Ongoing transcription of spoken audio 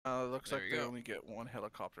looks like they only get one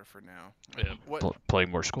helicopter for now. Yeah. What?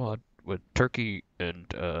 Playing more squad with Turkey and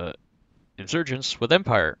Insurgents with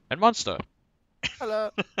Empire and Monsta. Hello.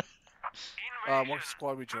 What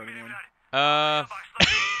squad we joining in?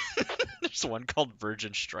 There's one called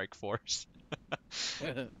Virgin Strike Force.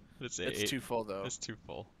 It's too full though. It's too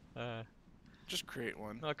full. Just create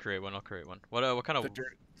one. I'll create one. What kind of?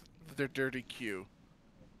 The dirty Q.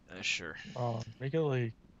 Sure. Make it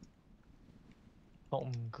like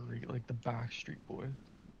something great, like the Backstreet Boys.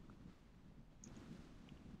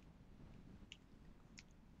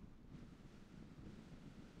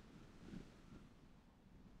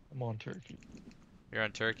 I'm on Turkey. You're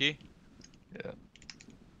on Turkey? Yeah.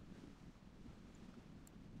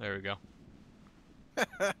 There we go.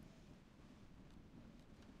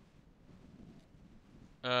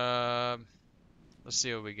 Let's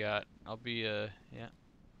see what we got. I'll be yeah.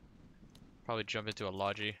 Probably jump into a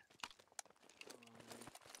logi.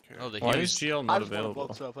 Oh, the Why Hughes. is GL not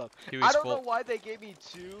available? I don't know why they gave me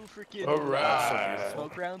 2 freaking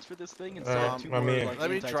smoke rounds for this thing instead of 2 more. Like,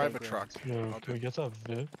 let me drive a truck. Yo, can we get that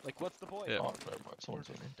Viv? Like, what's the point? Yeah. Oh, never mind. Someone's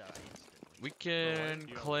in here. We can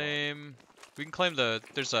claim. We can claim the.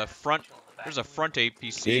 There's a front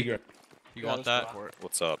APC. Giga. You want that?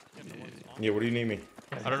 What's up? Yeah, what do you need me?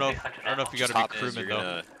 I don't know if you got to be crewman though.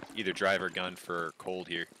 Gonna either drive or gun for cold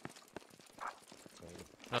here.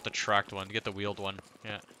 Not the tracked one. Get the wheeled one.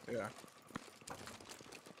 Yeah. Yeah.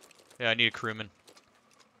 Yeah, I need a crewman.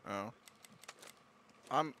 Oh.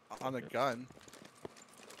 I'm on the gun.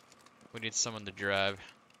 We need someone to drive.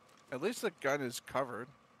 At least the gun is covered.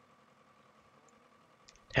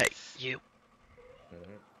 Hey, you.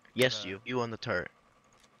 Yes, you on the turret.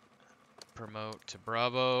 Promote to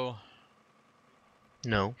Bravo.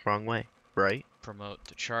 No, wrong way. Right? Promote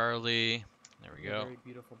to Charlie. There we go. Very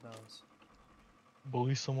beautiful bells.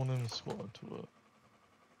 Bully someone in the squad to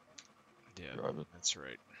drive it. That's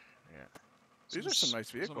right. Yeah. These are some nice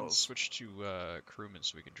Someone vehicles. switch to crewman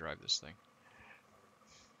so we can drive this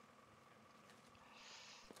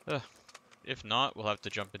thing. If not, we'll have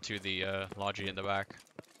to jump into the logi in the back.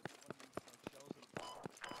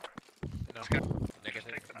 No.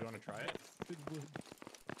 Negative. You want to try it?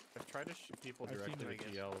 I've tried to shoot people directly with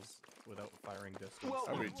GLs without firing distance.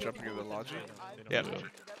 Are we jumping into the logi? Yep.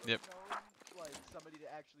 Yep. Like somebody to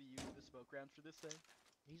actually use the smoke rounds for this thing.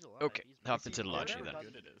 He's alive. Okay, hop into the logi then. How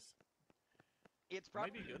good it is. It's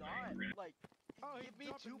probably good. not. Like, give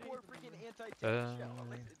me 2 more freaking anti-tank shells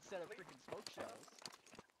instead of freaking smoke shells.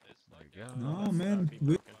 There you go. No, man.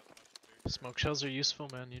 Smoke shells are useful,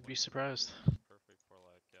 man. You'd be surprised. I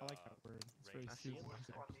like that word. It's very soothing.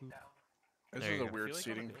 This There is you a go. weird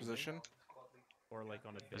seating position. Or like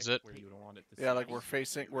on a Is deck it? where you don't want it to Yeah, see.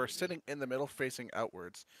 like we're sitting in the middle facing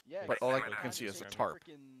outwards. Yeah, But all I exactly. can see is a Just tarp.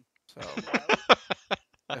 freaking- So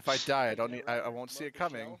if I die, I won't see it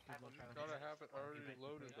coming.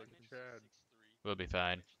 We'll be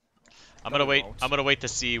fine. I'm No, gonna we wait. won't. I'm gonna wait to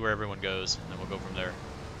see where everyone goes, and then we'll go from there.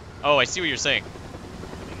 Oh, I see what you're saying.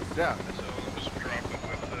 Yeah. So just drop it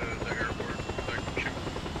with the airport, like shoot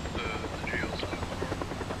the GLs on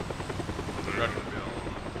the Roger. They're gonna be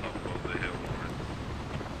on top of the hill.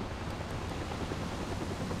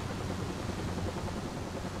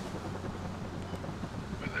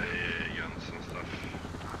 With the guns and stuff.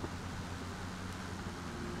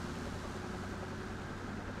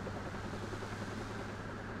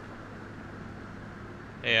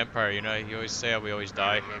 Hey, Empire. You know, you always say how we always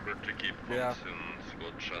die. Remember to keep Yeah. comms and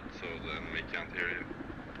squad shut so then we can't hear you.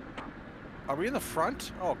 Are we in the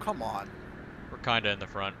front? Oh, come on. We're kinda in the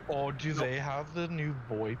front. Oh, do they have the new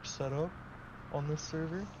VoIP set up on this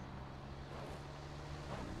server?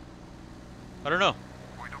 I don't know.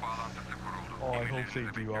 Oh, I hope they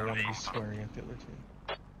do. I want to be swearing at the other team.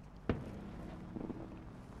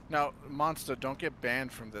 Now, Monsta, don't get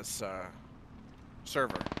banned from this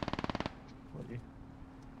server. Buddy.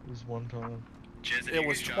 It was one time. It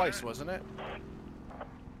was twice, wasn't it?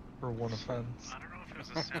 For one offense. I don't know if it was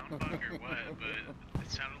a sound bug or what, but it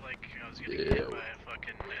sounded like I was getting hit by a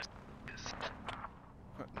fucking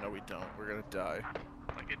No, we don't. We're gonna die.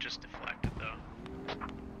 like it just deflected though.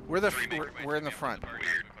 We're in the front.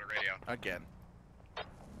 Again.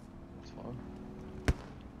 It's fine.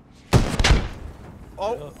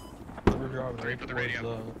 Oh! Yeah. We're driving right towards,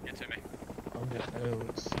 Get to me. I'm getting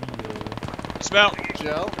out. See, Smell.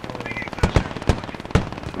 Jill?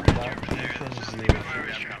 that from zero.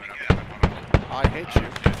 I hate you.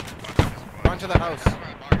 Run to the house. I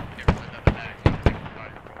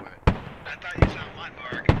thought you saw my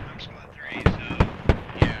mark. I'm squad 3, so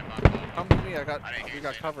yeah, I'm on. Come to me. We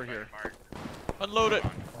got cover here. Unload it.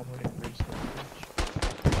 I'm waiting for this.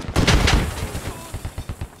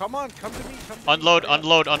 Come on, come to me. Come to Unload, me.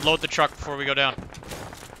 unload the truck before we go down.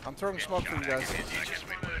 I'm throwing smoke for you guys. You just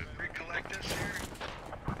want to recollect us here?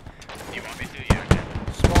 You want me to?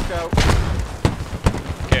 Yeah. Smoke out.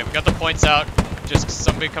 Okay, we got the points out. Just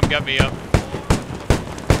somebody come get me up.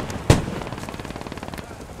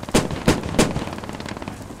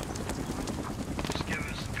 Just give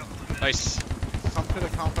us a couple of minutes. Nice. Come to the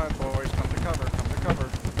compound, boys. Come to cover. Come to cover.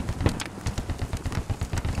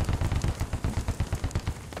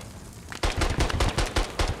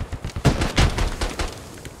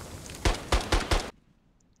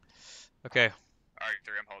 Okay.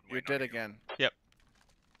 Arthur, I'm holding. You're dead again. Yep.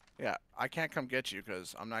 Yeah, I can't come get you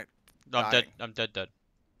because I'm not. No, I'm dead. dying. I'm dead. Medic,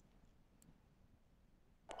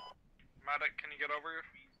 can you get over here?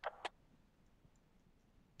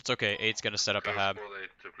 It's okay. 8's gonna set up a hab. Squad 8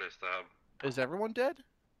 to place the hab. Is everyone dead?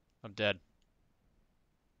 I'm dead.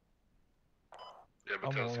 Yeah, but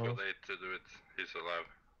I'm tell alive. Squad 8 to do it. He's alive.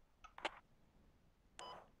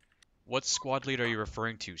 What squad lead are you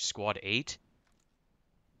referring to? Squad 8?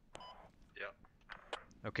 Yeah.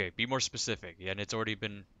 Okay, be more specific. Yeah, and it's already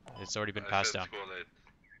been I passed said down. Squad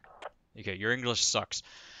 8. Okay, your English sucks.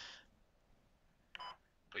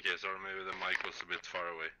 Okay, sorry, maybe the mic was a bit far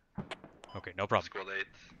away. Okay, no problem. Squad 8.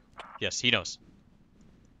 Yes, he knows.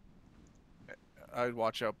 I'd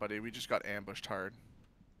watch out, buddy. We just got ambushed hard.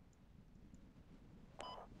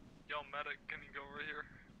 Yo, medic, can you go over here?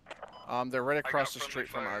 They're right got across the friendly street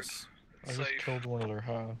from fire. us. I just Safe. killed one of their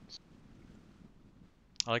halves.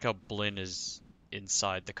 I like how Blinn is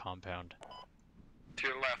inside the compound. To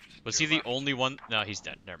your left. Was to he your the left. only one? No, he's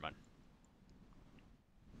dead. Never mind.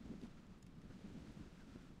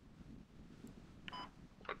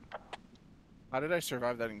 How did I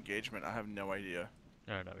survive that engagement? I have no idea.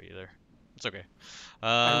 I don't know either. It's okay.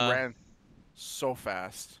 I ran so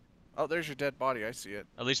fast. Oh, there's your dead body. I see it.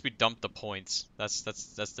 At least we dumped the points. That's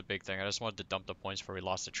the big thing. I just wanted to dump the points before we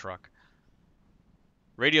lost the truck.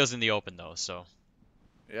 Radio's in the open though, so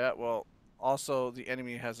Yeah, well, also the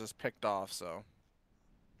enemy has us picked off, so.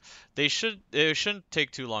 it shouldn't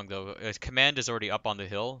take too long though. Command is already up on the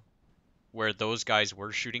hill where those guys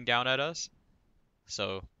were shooting down at us.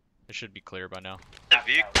 So it should be clear by now.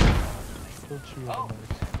 Killed 2 of them.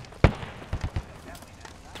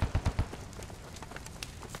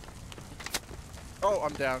 Oh,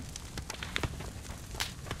 I'm down.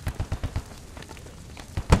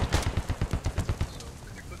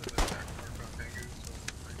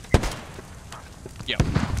 Yeah.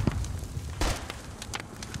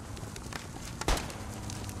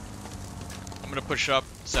 I'm gonna push up,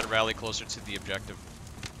 set a rally closer to the objective.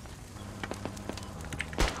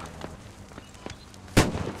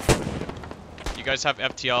 You guys have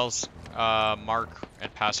FTLs, mark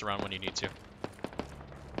and pass around when you need to.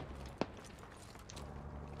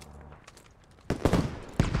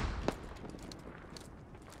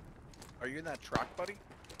 Are you in that truck, buddy?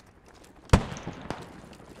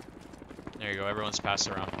 There you go, everyone's passed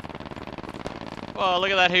around. Whoa, look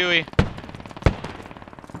at that Huey.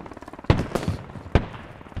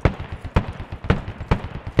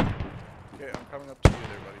 Okay, I'm coming up to you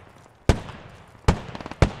there, buddy.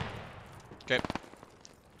 Okay.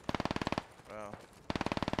 Wow.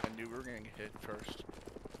 I knew we were gonna get hit first.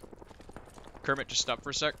 Kermit, just stop for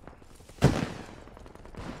a sec.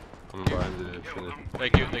 I'm behind the finish.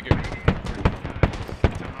 Thank you, thank you.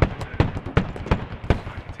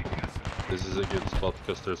 This is a good spot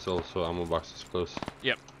because there's also ammo boxes close.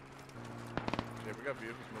 Yep. Okay, we got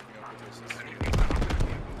vehicles moving up with this.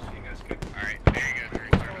 Alright, there you go.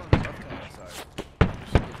 What's going on the left-hand side? You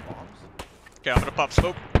see those bombs? Okay, I'm gonna pop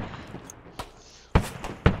smoke.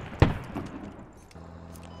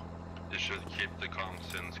 You should keep the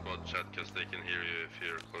comms in squad chat because they can hear you if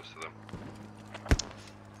you're close to them.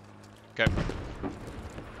 Okay.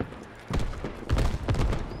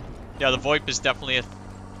 Yeah, the VoIP is definitely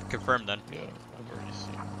confirmed then. Yeah, I've already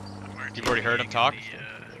seen it. You've already heard him talk?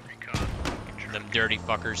 Recon Them dirty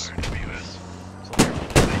fuckers. RWS.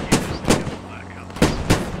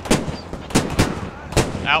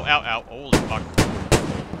 Ow, ow, ow. Holy fuck.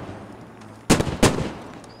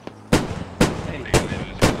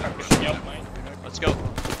 Yep. Let's go.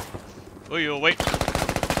 Oh, you wait. Did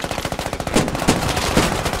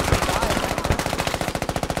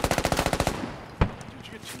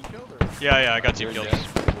you get team killed or? Yeah, I got team kills.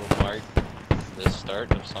 Will mark the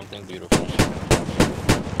start of something beautiful.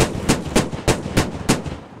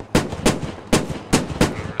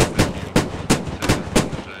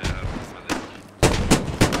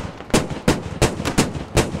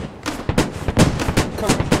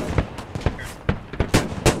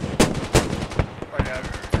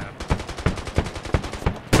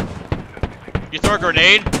 You throw a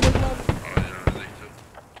grenade?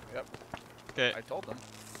 Yep. Okay. I told them.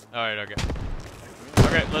 Alright, okay.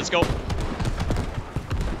 Okay, let's go.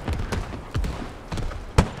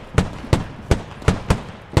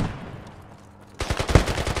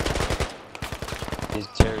 These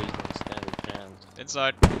Terry's don't stand a chance.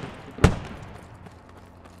 Inside.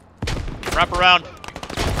 Wrap around.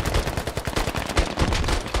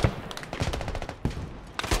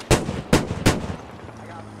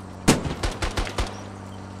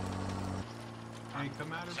 Hey,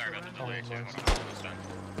 come at us. Sorry about the delay, too. nice.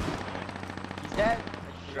 He's dead.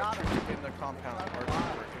 We I got shot him. troops in the compound. Our troops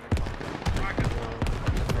are in the compound. I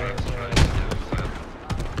can't see anything.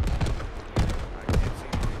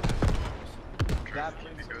 That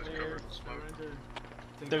place Because clear. covered in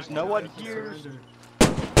smoke. There's no one here.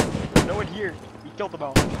 There's no one here. We killed them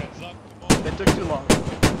all. That took too long.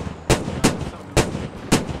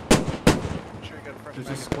 I'm sure you got a fresh There's a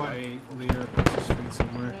magazine. squad 8 leader across the street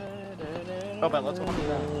somewhere. Oh, man, let's hold on.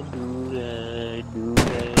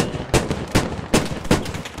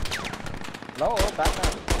 No,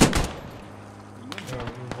 Batman.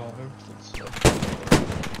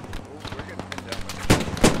 We're getting pinned down.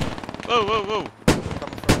 Whoa, whoa, whoa.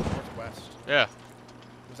 Coming from the northwest. Yeah,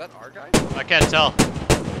 Was that our guy? I can't tell. It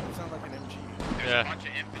sounded like an MG. There's Yeah. a bunch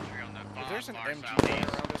of infantry on the If there's an far MG southeast. going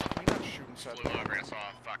around us, can we not shoot inside Flew over, I saw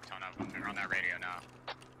a fuck ton of them. They're on that radio now.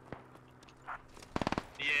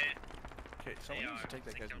 Yeah. Okay, someone needs to take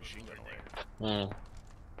that guy's machine gun away.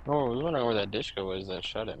 Oh, I was wondering where that Dishka was that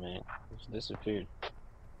shot at me. It's disappeared.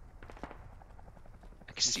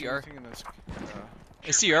 I can see our, Anything in this,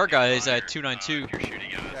 I see our guy is at 292. You're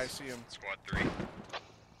shooting at us. yeah, I see him. Squad 3.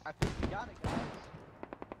 I think we got it, guys.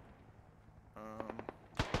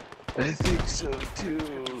 I think so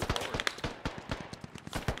too.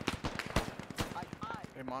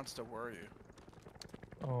 Hey, Monsta, where are you?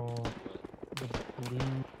 Oh, the blue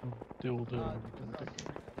dildo.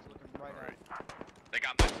 Alright. They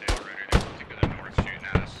got my tail ready. They're looking to the north shooting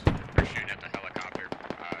at us. They're shooting at the helicopter.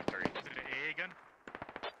 30. Is it an AA gun?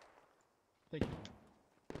 Thank you.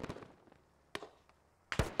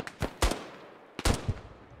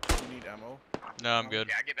 You need ammo? No, I'm good.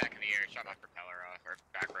 Yeah, I get back in the air. Shot my propeller off, or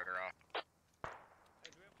back rotor off.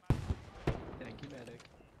 Thank you, medic.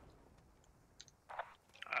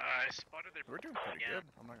 I spotted their. We're doing pretty good,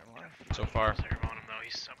 I'm not gonna lie. So far. On him though.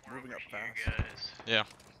 He's somewhere Moving over up here, fast. guys. Yeah.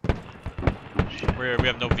 We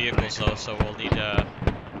have no vehicles though, so we'll need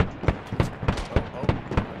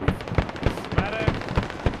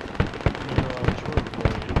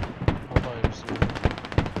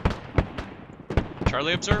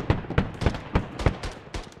Charlie observe?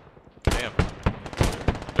 Damn.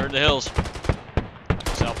 They're in the hills.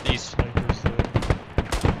 Southeast.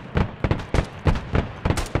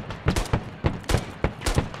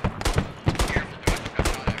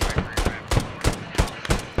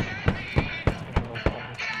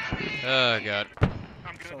 Oh god.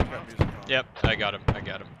 Someone's got music on. Yep, I got him. I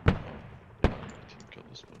got him.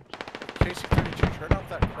 Casey 32, turn off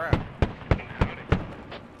that crap.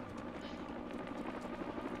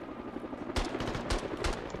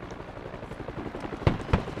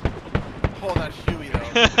 Oh, that Huey though.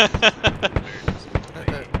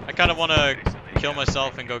 I kind of want to kill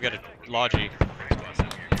myself and go get a Logi.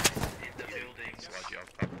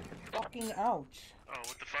 Fucking ouch. Oh,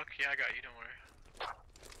 what the fuck? Yeah, I got you. Don't worry.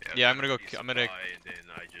 Yeah, I'm gonna go. I'm gonna. And then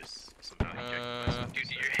I just somehow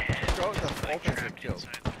Dude, your head. Go with the ultimate get killed.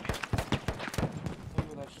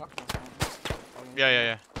 Look at that shotgun sound. Yeah, yeah,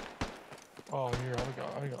 yeah. Oh, here,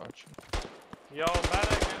 I got you. Yo,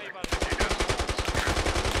 medic, anybody?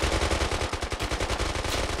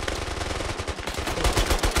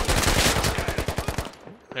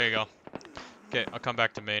 There you go. Okay, I'll come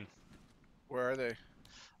back to main. Where are they?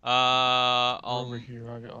 I'll Over here,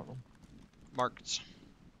 I got them. marked.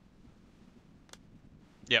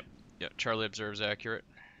 Yep. Yep. Charlie observes accurate.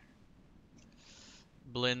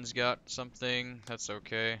 Blin's got something. That's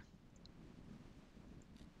okay.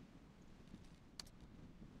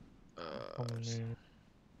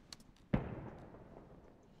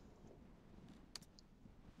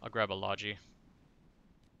 I'll grab a Logi.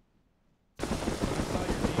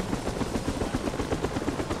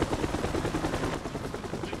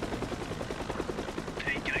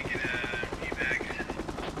 Hey, can I get a EVAG?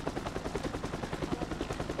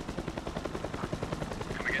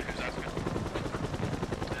 Come again, who's asking?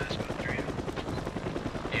 That's about 3.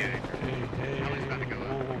 Yeah. Hey, Nobody's about to go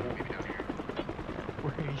whoa, up. whoa, Maybe down here. whoa.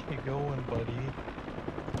 Where are you going, buddy?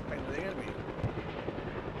 Right, they gotta be.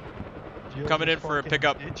 Jill Coming just in for a fucking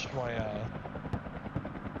pickup. ditched my ass.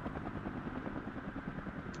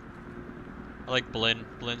 like Blinn.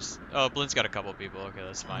 Blinn's. Oh, Blinn's got a couple people. Okay,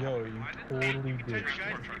 that's fine. Yo, you totally did.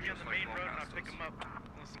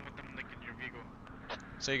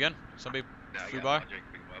 Say again. Somebody flew Yeah, by. I'll pick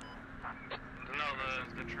him up.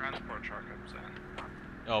 No, the transport truck I'm saying.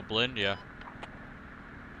 Oh, Blinn. Yeah.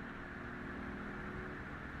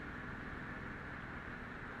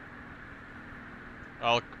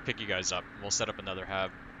 I'll pick you guys up. We'll set up another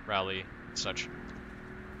rally and such.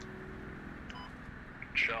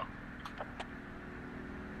 Sure.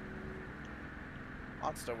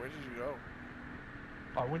 Monsta, where did you go?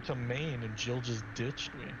 I went to Maine and Jill just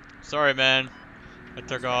ditched me. Sorry, man. I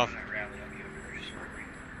took off.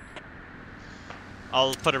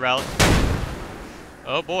 I'll put a rally.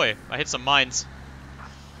 Oh boy, I hit some mines.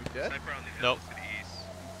 You dead? Nope.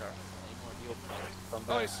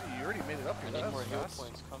 Oh, I see. You already made it up here. That was fast.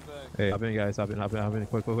 Hey, hop in, guys. Hop in.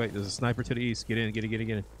 Quick. There's a sniper to the east. Get in.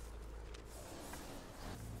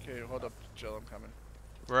 Okay, hold up, Jill. I'm coming.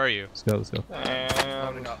 Where are you? Let's go.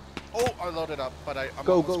 Loading up. Oh, I loaded up, but I'm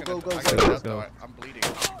Go. I gotta get up, though. I'm bleeding.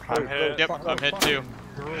 I'm hit. Yep, I'm hit too.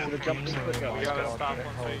 Girl, jump to quick up. You gotta stop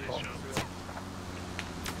once we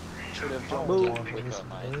Should have Oh, moved.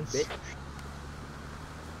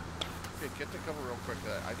 Okay, get to cover real quick.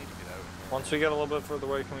 I need to get out. Once we get a little bit further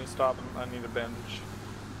away, can we stop? I need a bandage.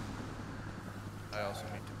 I also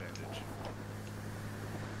need to bandage.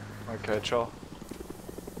 Okay, chill.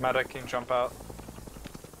 Medic can jump out.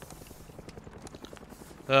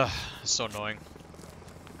 Ugh, so annoying.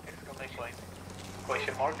 Exclamation point.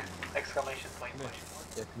 Question mark. Exclamation point.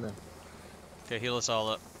 Yeah, come in. Okay, heal us all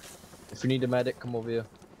up. If you need a medic, come over here.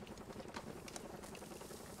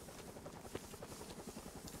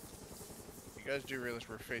 You guys do realize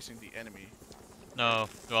we're facing the enemy. No,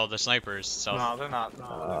 well, the snipers. South. No, they're not.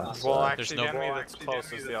 Well, There's actually, no- the enemy that's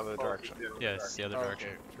close is the other direction. Yeah, it's the other direction.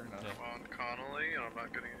 Okay, fair enough. Yeah. On Connelly, and I'm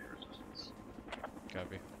not getting any resistance.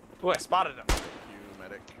 Copy. Oh, I spotted him. You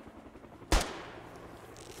medic.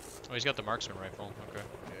 Oh, he's got the marksman rifle. Okay.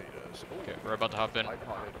 Yeah, he does. Okay, we're about to hop in. I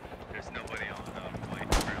potted. There's nobody on white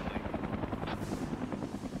apparently.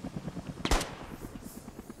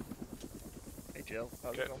 Hey, Jill.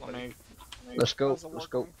 How's Okay, it going, let buddy? me. Let's go. How's the Let's work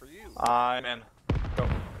go. going for you? I'm in. Go.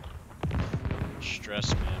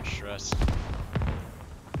 Stress, man, stress.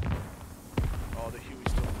 Oh, the Huey's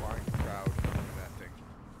still flying proud. Look at that thing.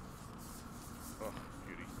 Oh,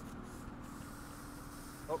 beauty.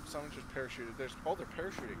 Oh, someone just parachuted. They're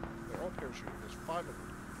parachuting. They're all parachuting. There's 5 of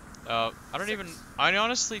them. I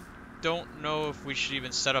honestly don't know if we should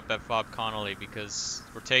even set up at FOB Connelly because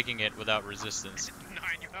we're taking it without resistance.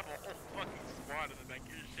 9, you have a whole fucking squad in the back of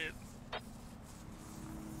your shit.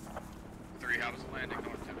 3 houses landing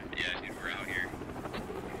north of it. Yeah, dude, we're out here.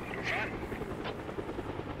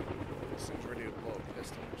 This thing's ready to blow a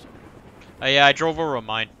piston or something. Yeah, I drove over a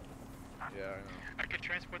mine. Yeah, I know. I could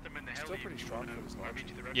transport them in the heli. Still pretty strong for this launch.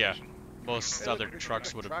 Yeah, most Hey, other look,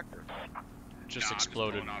 trucks would have tractor. just Nah,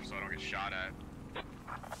 exploded. I'm just pulling off so I don't get shot at.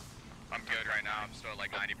 I'm good right now. I'm still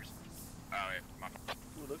like 90%. Oh, yeah.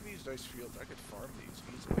 Ooh, look at these nice fields. I could farm these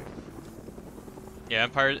easily. Yeah,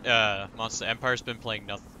 Monsta Empire's been playing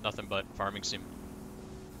nothing but farming sim.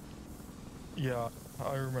 Yeah,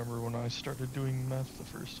 I remember when I started doing meth the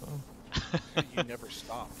first time. You never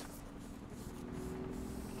stopped.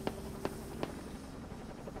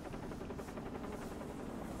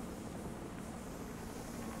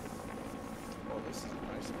 Oh, this is a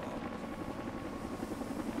nice bomb.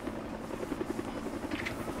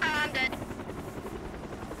 I'm dead.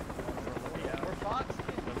 We're Fox.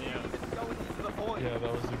 Going into the void. Yeah,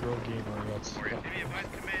 that was the girl gamer. That's. Enemy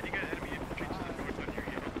advised command, you got enemy infantry to the north on your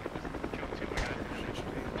hill. Kill 2 guys.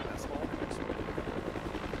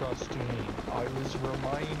 Trust me, I was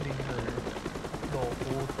reminding her the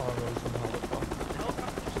whole time I was in helicopter.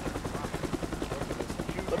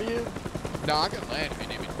 Let me in. No, I can land if you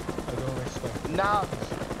need me. I don't expect. Nah.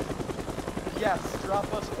 Yes,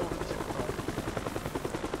 drop us over to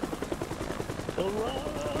the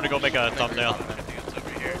I'm gonna go make a thumbnail. It's over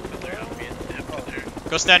here. They're gonna be in depth there.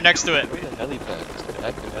 Go stand next to it. Wait, a helipad. It's the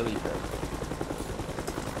active helipad.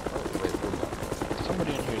 Oh, wait, hold on.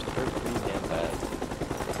 Somebody in here is perfectly damn bad.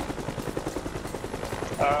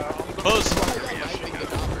 Pose.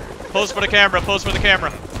 Pose for the camera. Pose for the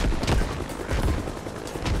camera.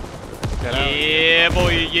 Yeah,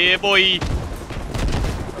 boy. Yeah, boy.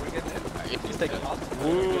 Are we getting in? He's taking off.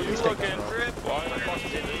 Woo, you looking drip.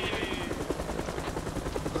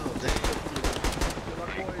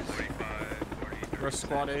 Our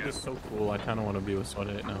squad 8 is so cool. I kind of want to be with squad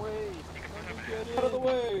 8 now. Out of the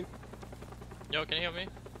way. Yo, can you help me?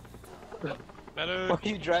 Why Better. are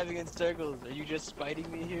you driving in circles? Are you just spiting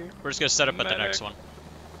me here? We're just gonna set up at the next one.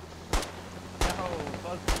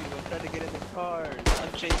 fuck you. I'm trying to get in the car.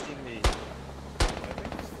 Stop chasing me.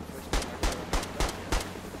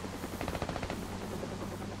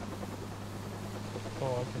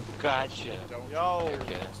 Oh, I can Gotcha. Yo!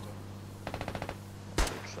 Okay.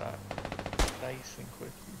 fix that nice and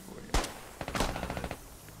quick for you.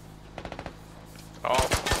 Oh.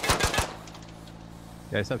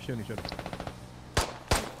 Guys, stop shooting each other.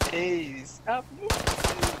 Hey, stop moving.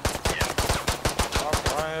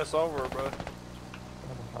 I'm running this over, bro.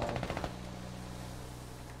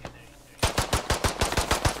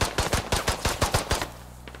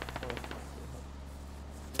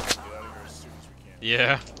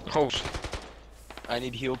 Yeah. Oh. I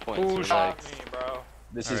need heal points. Who shot Relax. me, bro?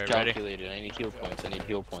 This All is right, ready? calculated. I need heal points. I need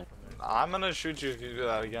heal points. I'm gonna shoot you if you do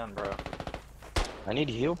that again, bro. I need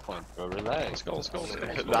heal points, bro. Relax. Let's go. Let's go. Okay.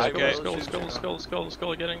 Let's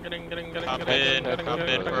go. Get in. Hop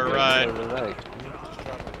in for a ride. Relax.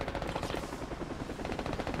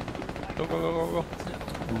 Go.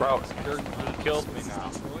 Bro, you killed me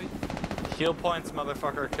now. Heal points,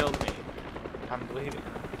 motherfucker, killed me. I'm bleeding.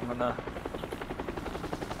 I'm gonna...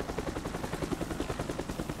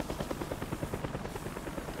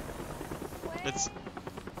 It's...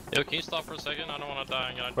 Yo, can you stop for a second? I don't want to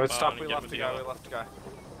die. I'm Wait, stop. We left a guy.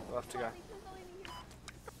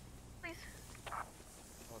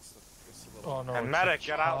 Oh no. And it's medic, a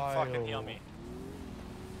get out and fucking child. heal me.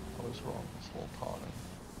 I was wrong this whole time.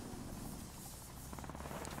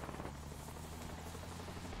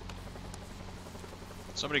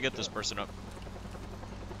 Somebody get this person up.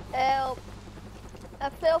 Help! I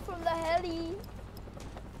fell from the heli.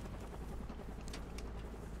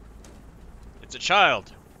 It's a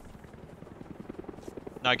child.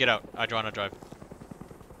 Now get out. I want to drive.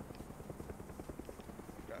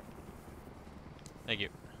 Thank you.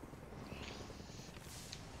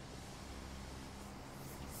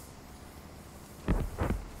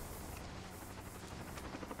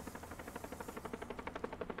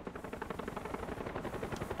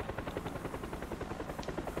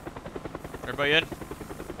 Everybody in?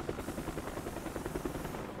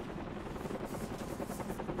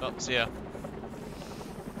 Oh, see ya.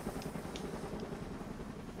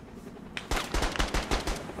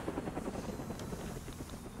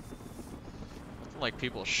 Like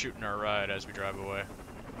people shooting our ride as we drive away.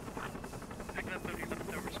 Picking up 30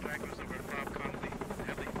 leftovers, back goes over to FOB Connelly.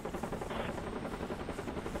 Heavy.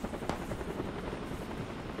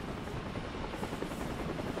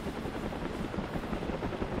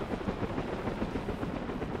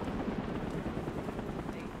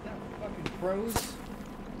 Fucking pros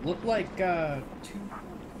look like two.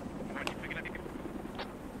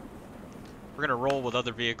 We're gonna roll with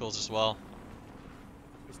other vehicles as well.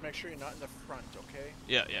 Just make sure you're not in the front, okay?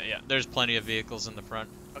 Yeah. There's plenty of vehicles in the front.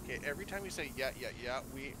 Okay, every time you say yeah,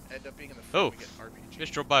 we end up being in the front. Oh, We get RPG.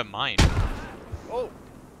 just drove by mine. Oh,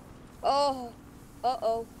 Oh.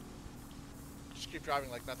 Uh-oh. just keep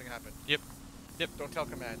driving like nothing happened. Yep. Don't tell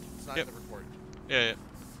command. It's not Yep. in the report. Yeah.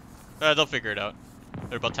 They'll figure it out.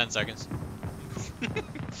 They're about 10 seconds.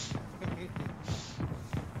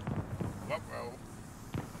 Whoa.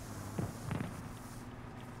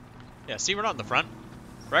 Yeah, see, we're not in the front.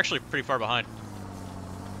 We're actually pretty far behind.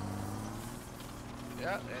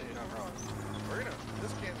 Yeah, you're not wrong. We're gonna.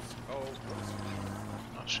 This game's. Oh, whoops.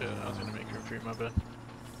 Oh shit, I was gonna make her free, my bad.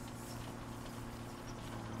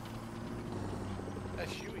 That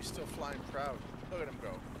Huey's still flying proud. Look at him go.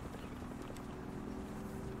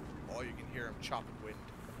 Oh, you can hear him chopping wind.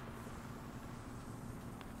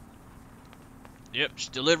 Yep,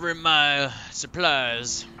 just delivering my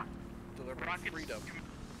supplies. Delivering freedom.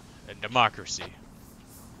 And democracy.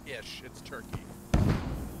 Ish, it's Turkey.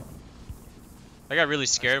 I got really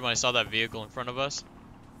scared when I saw that vehicle in front of us.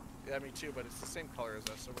 Yeah, me too, but it's the same color as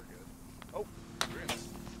us, so we're good. Oh, grins.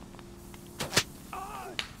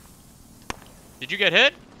 Did you get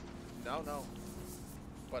hit? No.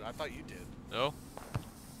 But I thought you did. No.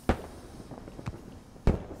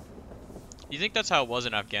 You think that's how it was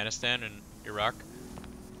in Afghanistan and Iraq?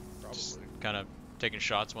 Probably. Just kind of taking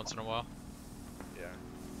shots once in a while. Yeah.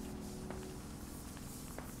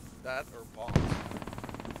 That or bombs.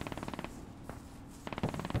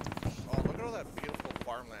 Oh, look at all that beautiful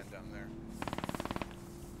farmland down there.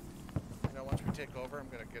 You know, once we take over, I'm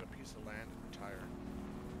gonna get a piece of land and retire.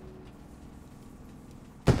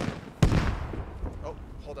 Oh,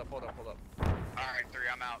 hold up. Alright, 3,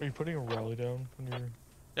 I'm out. Are you putting a rally down when you're...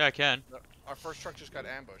 Yeah, I can. Our first truck just got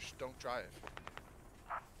ambushed. Don't drive.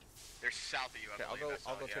 They're south of you, I believe.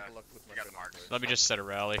 I'll go take a look with my got the marks. Let me just set a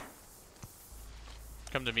rally.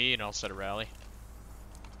 Come to me and I'll set a rally.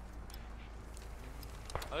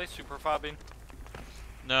 Are they super fobbing?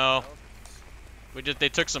 No. They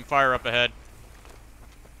took some fire up ahead.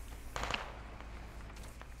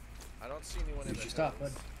 I don't see anyone in the stop,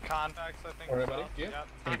 bud. Contacts, I think. Alright, buddy. Yep.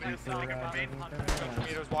 Thank you Contacts for selling above 800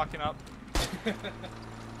 meters walking up.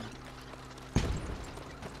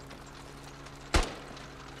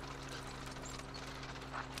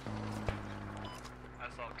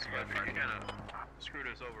 Screwed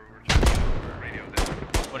us over. We're trying to get our radio down.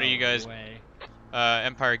 What are you guys?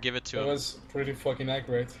 Empire, give it to him. That was pretty fucking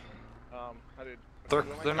accurate. How did...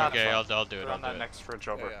 They're not. Okay, I'll do it. They're on that next fridge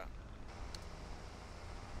over. Yeah.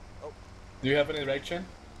 Oh. Do you have any direction?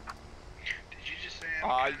 Did you just say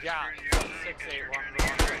yeah. 681.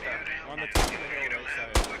 On the top of the hill, right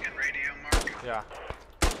side. fucking radio mark? Yeah.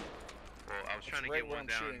 Well, I was trying to get one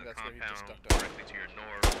down in the compound directly to your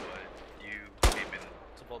north, but you came in.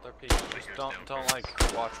 To both our peaks. Just don't like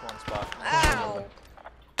watch one spot. Ow!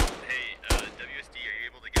 Hey, WSD, are you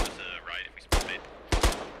able to give us a ride if we split mid?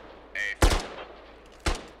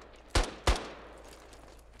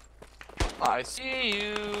 I see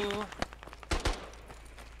you.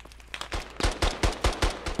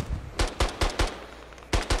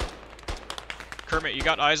 Kermit, you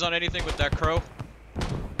got eyes on anything with that crow? Yeah,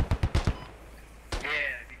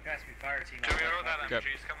 if you pass me fire team, Can we know where that Okay.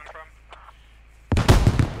 MG is coming from?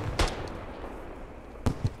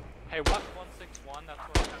 Hey, what 161? That's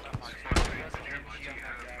what I got marked.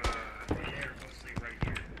 they're mostly right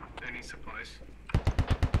here. Any supplies?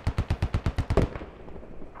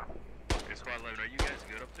 Okay, Squad 11, are you guys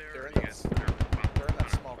good up there? They're Or in you that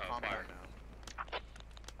guys small compound now.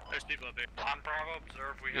 There's people up there. On Bravo,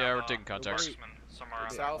 observe, we Yeah, have we're taking contacts. marksmen somewhere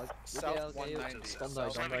out South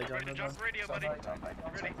 190. Jump radio, buddy.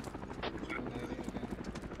 Ready?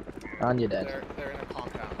 On your dead. They're in a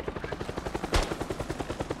compound.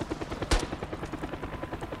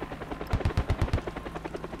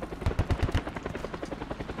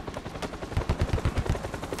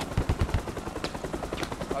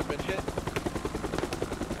 I've been hit.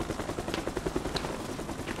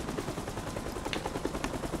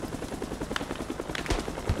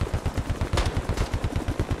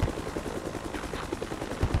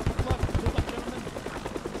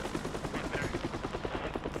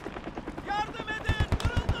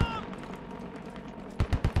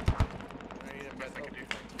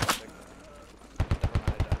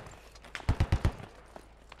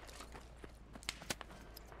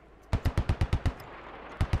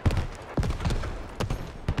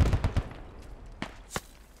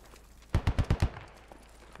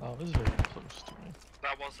 Oh, this is very close to me.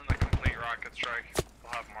 That wasn't a complete rocket strike.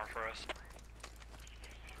 We'll have more for us.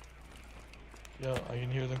 Yeah, I can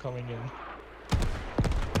hear them coming in.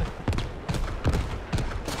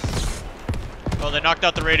 Oh, they knocked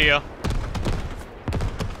out the radio.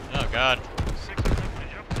 Oh god.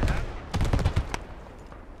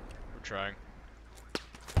 We're trying.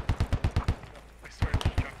 I started to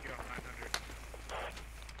jump you off 900.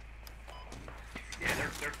 Yeah,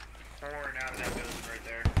 they're pouring out of that building right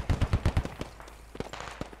there.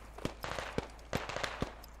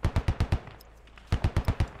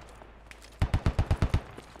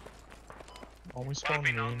 Always Let spawn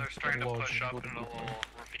me know, in they're starting to large push and up go in to a blue little thing.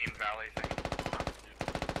 ravine valley thing.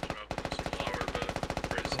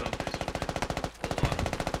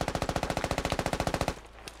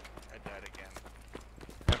 I died again.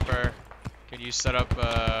 Empire, can you set up,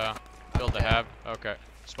 build the hab? Okay.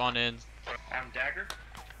 Spawn in, I'm Dagger.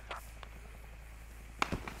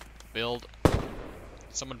 build.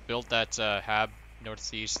 Someone built that, hab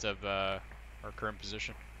northeast of, our current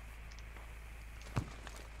position.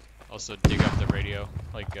 Also dig up the radio,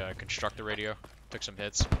 like, construct the radio. Took some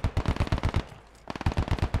hits.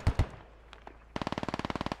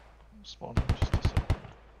 Spawn in just a second.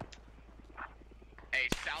 Hey,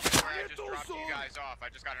 south of where I just dropped you guys off, I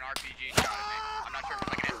just got an RPG shot at me. I'm not sure if it's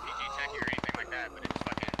like an SPG tech or anything like that, but it just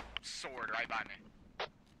fucking soared right by me.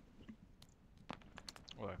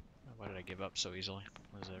 Why did I give up so easily?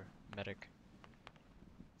 Was there medic?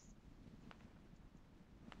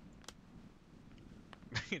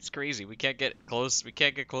 It's crazy. We can't get close. We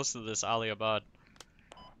can't get close to this Ali Abad.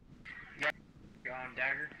 Yeah, you're on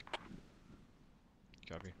Dagger.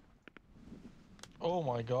 Copy. Oh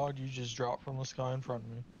my god, you just dropped from the sky in front of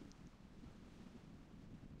me.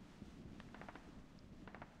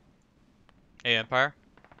 Hey, Empire.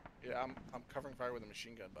 Yeah, I'm covering fire with a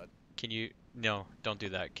machine gun, bud. Can you? No, don't do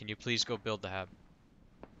that. Can you please go build the hab?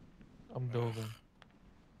 I'm building.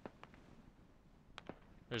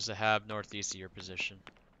 There's a hab northeast of your position.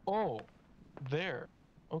 Oh, there.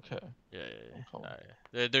 Okay.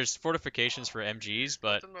 Yeah. There's fortifications for MGs,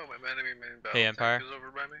 but No, my enemy main battle hey, Empire. tank is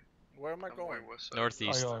over by me. Where am I going? West side.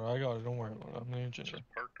 Northeast. I got it, don't worry about it. I'm the engineer. Just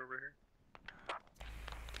parked over here.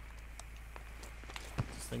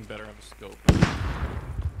 Thing better have a scope.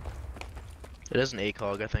 It is an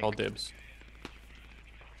ACOG, I think. All dibs.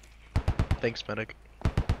 Thanks, medic.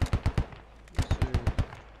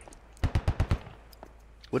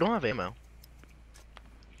 We don't have ammo.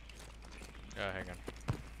 Hang on.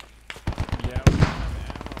 Yeah, we don't have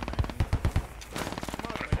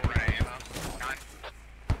ammo, man.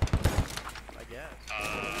 I guess.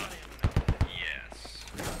 Yes.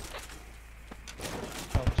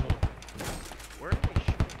 Where are they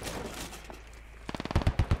shooting?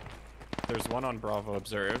 There's one on Bravo,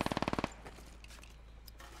 observe.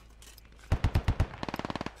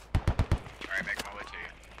 Alright, make my way to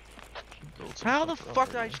you. How the fuck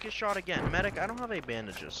did I just get shot again? Medic, I don't have any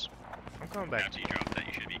bandages. I'm coming back to you. Drop that,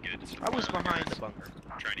 you should be good. I was behind the bunker.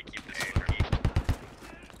 Trying to keep this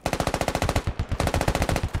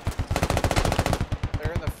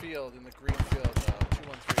They're in the field, in the green field,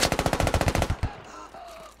 213.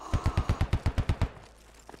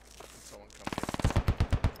 Someone come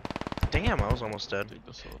here. Damn, I was almost dead.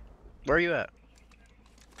 Where are you at?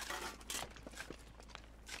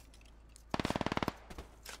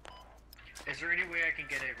 Is there any way I can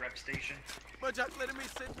get a rep station?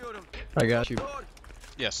 I got you.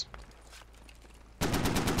 Yes.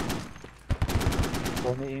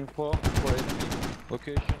 Only info for enemy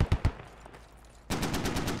location.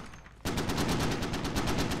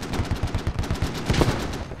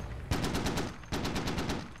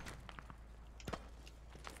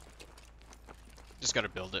 Just gotta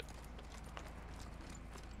build it.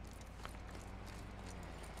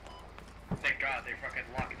 Thank God they fucking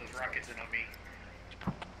locked those rockets in on me.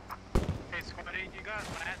 Hey, squad 8, you got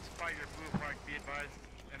lats by your blue flag, be advised,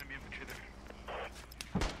 enemy infantry there.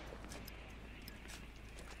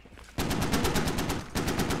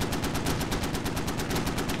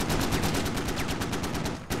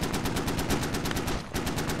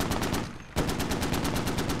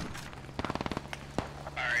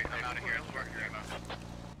 Alright, I'm out of here. Let's work your ammo.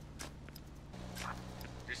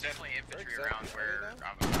 There's definitely infantry around where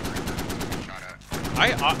I'm shot at.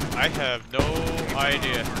 I have no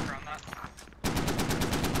idea.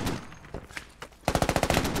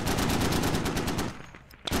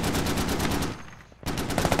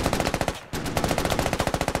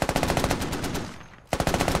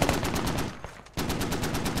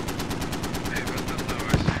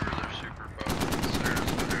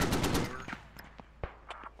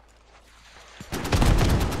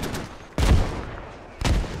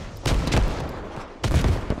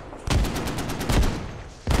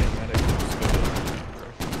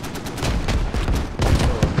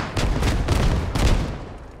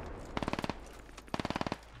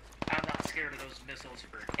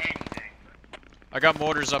 I got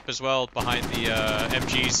mortars up as well behind the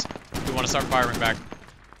MGs. We want to start firing back.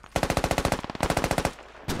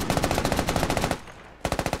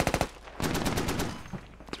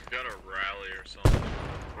 We've got a rally or something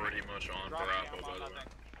pretty much on Bravo, by the way.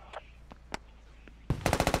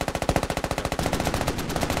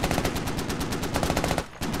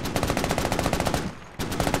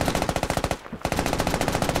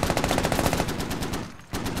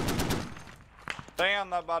 Damn,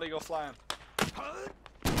 that body go flying.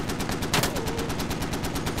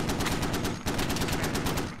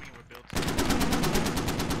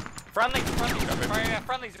 Friendlies,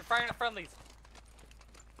 you're firing at friendlies.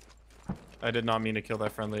 I did not mean to kill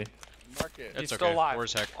that friendly. Mark it. He's still alive.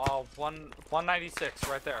 Where's Heck? 196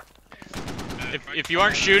 right there. If you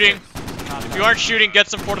aren't shooting, get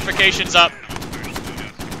some fortifications up.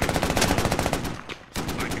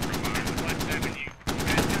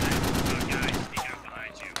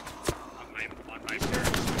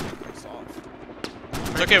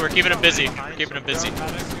 It's okay, we're keeping him busy.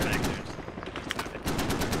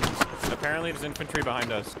 Apparently there's infantry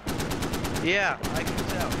behind us. Yeah, I can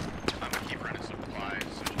tell. I'm gonna keep running supplies.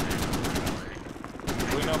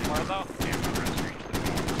 Do we know more though?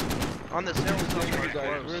 On this hill somewhere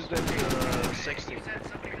close. 60.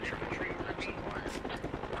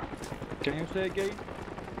 Can you say gate?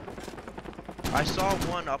 I saw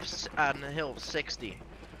one up on the hill, 60.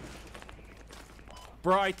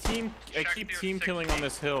 Bro, I keep team killing on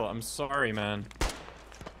this hill. I'm sorry, man.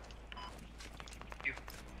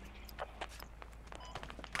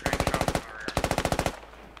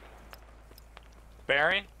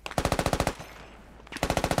 Barry?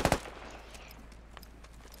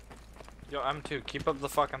 Yo, M2, keep up the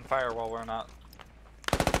fucking fire while we're not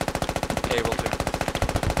able to.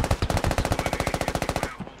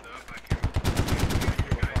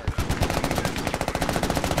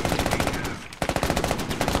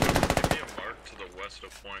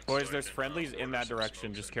 Boys, there's friendlies in that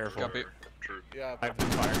direction. Just careful. Yeah, I've been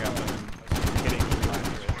firing at them and hitting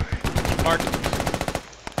them. Mark.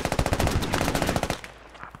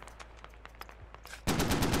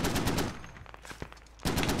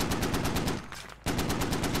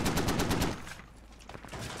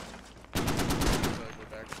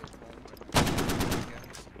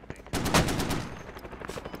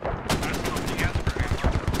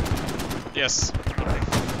 Yes.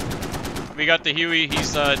 We got the Huey.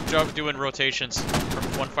 He's doing rotations from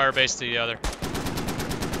one Firebase to the other.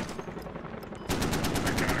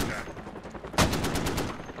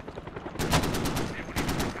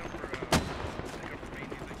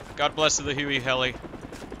 God bless the Huey heli.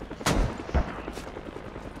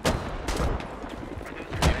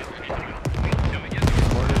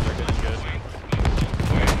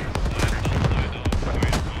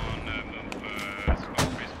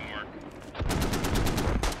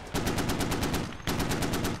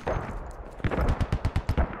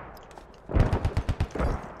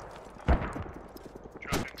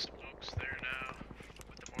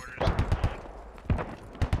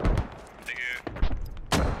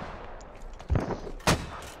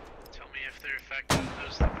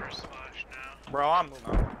 Bro, I'm moving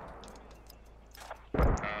on.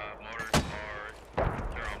 Motors are,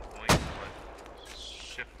 they're on point, but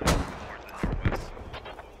shifted north and northwest.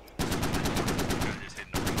 Just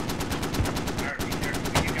hitting the road. Alright, be careful.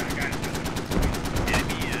 You got a guy that's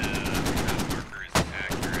enemy marker is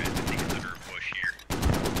accurate. I think it's under a bush here.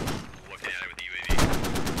 Looking at it with the UAV.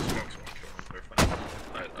 Smokes won't kill him. They're fine.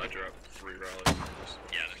 I dropped 3 rallies.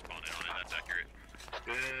 Yeah, they're spawning on it. That's accurate.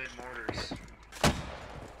 Good mortars.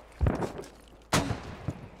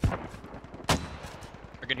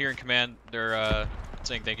 I can hear in command, they're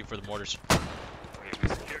saying thank you for the mortars. We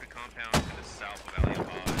secured a compound to the south of Alibaba.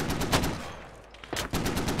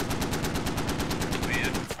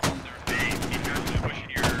 Man, they're keep pushing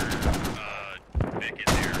your Vic in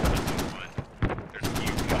there. There's a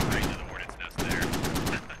huge gun right into the hornet's nest there.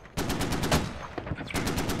 That's right.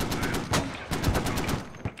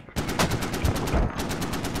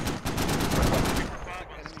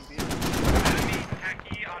 Enemy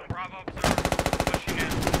Haki on Bravo.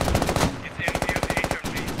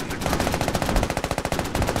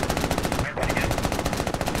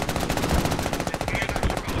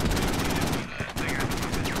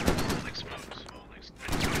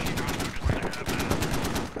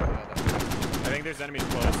 There's enemies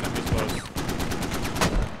close, enemies close.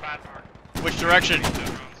 Which direction?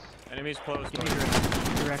 Enemies close. Give me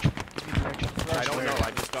direction. Give me direction. I don't know,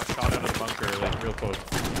 I just got shot out of the bunker, like, real close.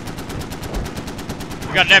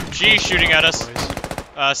 We got an MG shooting at us.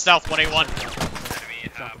 South 181.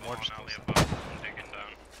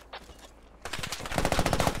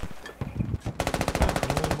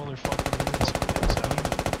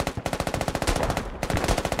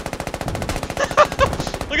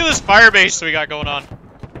 Look at this Firebase we got going on.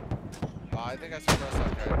 I think I suppressed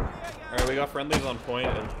that guy. Alright, we got friendlies on point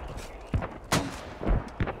and...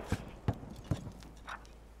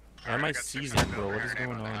 Why am I seizing, bro? What is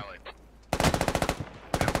going on?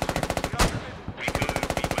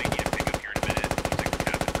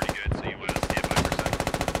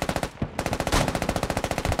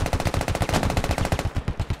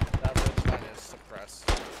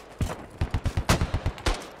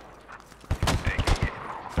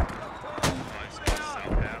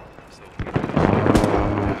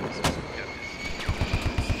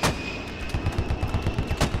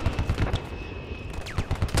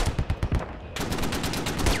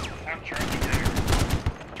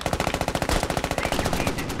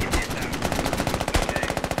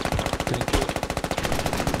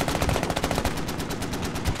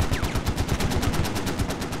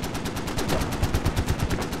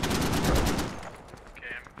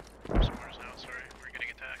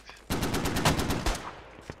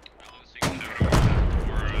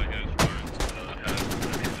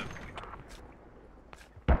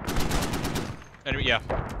 Enemy, yeah.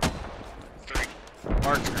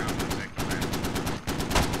 Mark.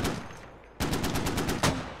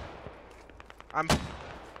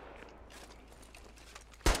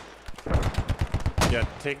 Yeah,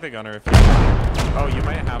 take the gunner if you want. Oh, you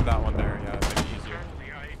might have that one there. Yeah, it's maybe easier.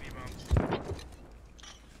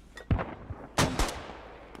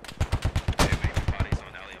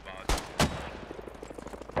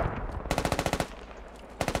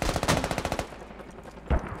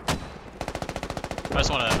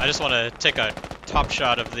 I just wanna take a top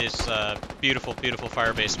shot of this beautiful, beautiful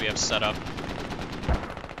Firebase we have set up.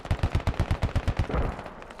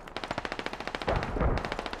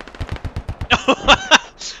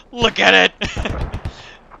 Look at it!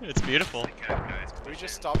 It's beautiful. We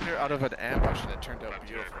just stopped here out of an ambush and it turned out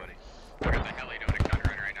beautiful. I got the heli doing a gun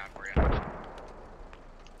run right now for you.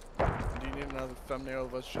 another thumbnail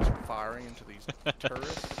of us just firing into these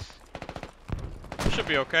turrets? Should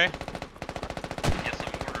be okay. Get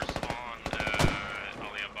some orders on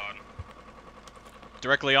Aliyabad.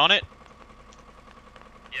 Directly on it?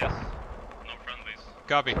 Yes. No friendlies.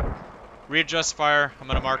 Copy. Readjust fire. I'm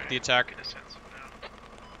gonna mark the attack.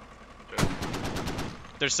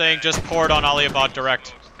 They're saying just pour it on Aliyabad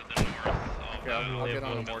direct. Okay, I'll get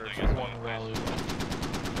on the mortars. One rally.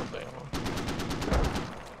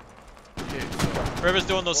 Whoever's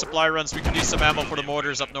doing those supply runs, we can use some ammo for the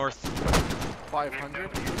mortars up north.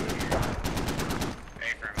 500?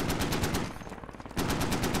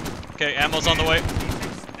 Okay, ammo's on the way.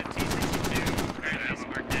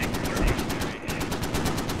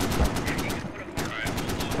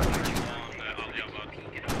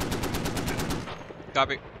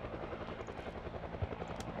 Copy.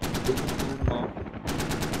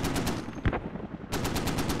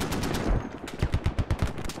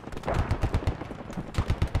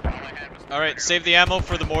 Alright, save the ammo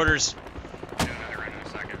for the mortars.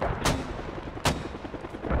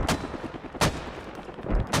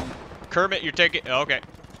 Kermit, you're taking. Oh, okay.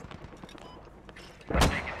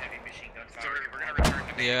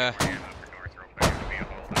 Yeah.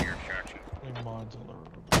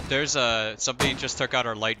 There's somebody just took out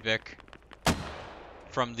our light Vic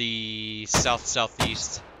from the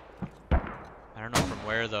southeast. I don't know from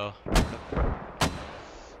where though.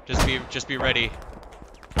 Just be ready.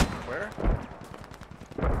 Where?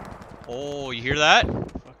 Oh, you hear that?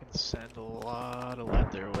 Fucking send a lot of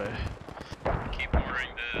lead their way. Keep mooring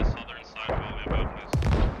the southern side of Aliyabad, please.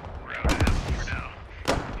 We're out of ammo for now.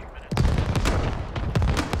 A few minutes.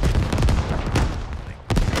 Like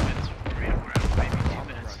 3 minutes before we're out, maybe 2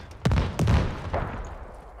 minutes.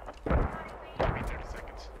 Maybe 30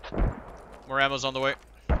 seconds. More ammo's on the way.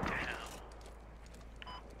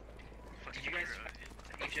 Did you guys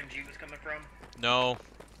HMG was coming from? No.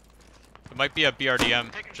 It might be a BRDM,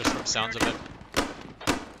 just from sounds of it.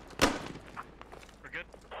 We're good.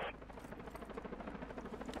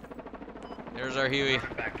 There's our Huey.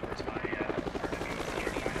 Back towards my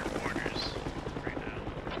Orders right now.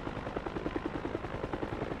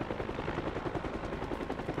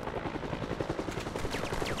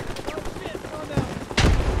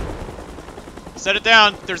 Set it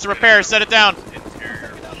down. There's a repair. Set it down.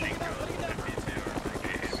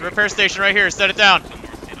 The repair station right here. Set it down.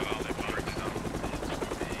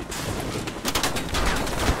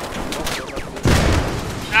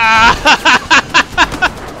 Yeah,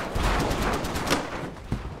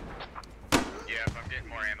 if I'm getting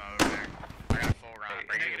more ammo over there. I got a full round.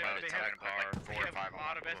 Bring it about 10 power, 4 or 5 a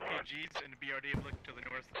lot of SPGs and BRD looking to the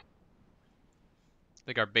north. I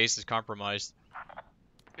think our base is compromised.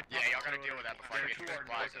 Yeah, y'all gotta deal with that before I get your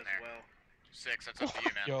supplies in there. 6, that's up to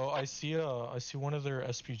you, man. Yo, I see one of their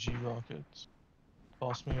SPG rockets.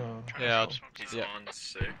 Toss me a. Yeah. He's on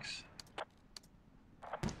 6.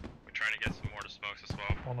 We're trying to get some more to smokes as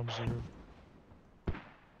well. On observe.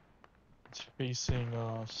 It's facing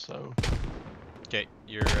south. Okay,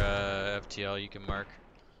 your FTL you can mark.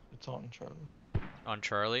 It's on Charlie. On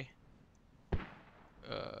Charlie?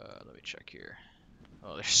 Let me check here.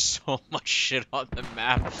 Oh, there's so much shit on the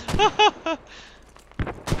map.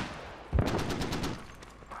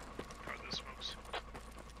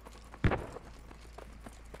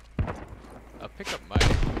 I'll pick up my...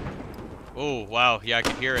 Oh, wow. Yeah, I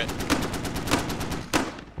can hear it.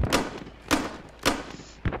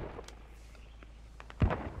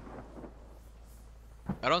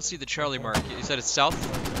 I don't see the Charlie mark. You said it's south?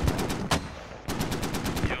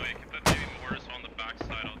 Yo, you can put maybe mortars on the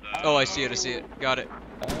backside of the... Oh, I see it. I see it. Got it.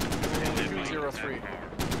 203. On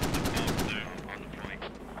the flank.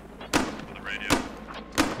 With the radio.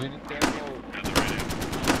 We need to ammo. Yeah, the radio.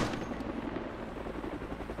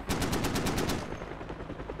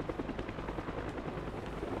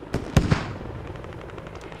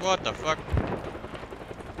 What the fuck?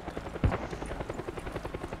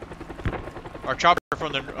 Our chopper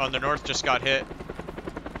from on the north just got hit.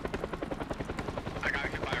 I gotta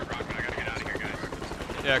get by a rock, but I gotta get out of here,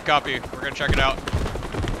 guys. Yeah, copy. We're gonna check it out. They're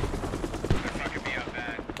fucking me up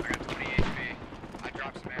bad. I got 20 HP. I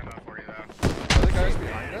dropped some ammo for you, though. Are there guys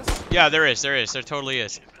behind us? Yeah, there is. There totally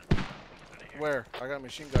is. Where? I got a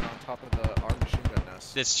machine gun on top of our machine gun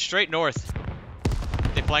nest. It's straight north.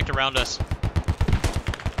 They flanked around us.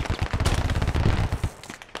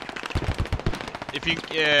 If you,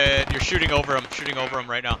 you're shooting over them. Shooting over them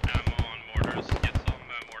right now. Ammo on mortars. Get some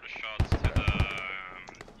mortar shots to the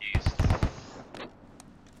east.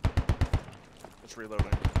 It's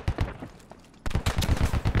reloading.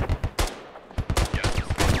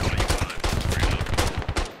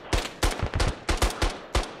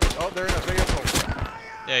 Oh, they're in a vehicle.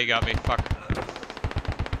 Yeah, you got me. Fuck.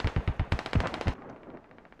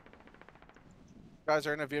 Guys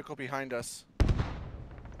are in a vehicle behind us.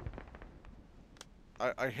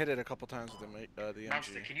 I hit it a couple times with the MG.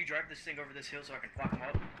 Monsta, can you drive this thing over this hill so I can fuck him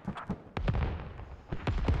up?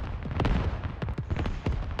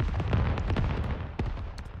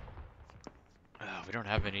 Oh, we don't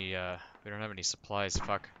have any supplies.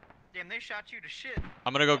 Fuck. Damn, they shot you to shit.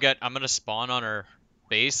 I'm gonna spawn on our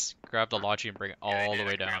base, grab the Logi and bring it all the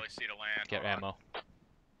way down. Get ammo.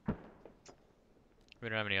 We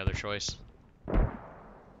don't have any other choice.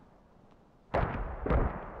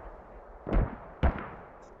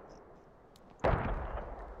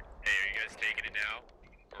 Hey, are you guys taking it now?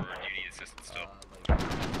 Or do you need assistance still?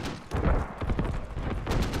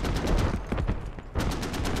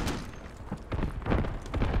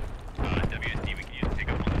 WSD, we can use to pick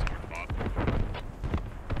up on this work, Bob.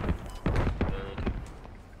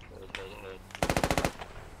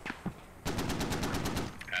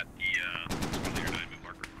 At the, squad leader 9 move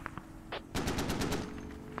marker.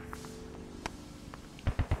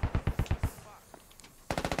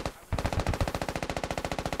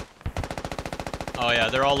 Oh yeah,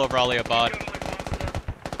 they're all over Aliabad.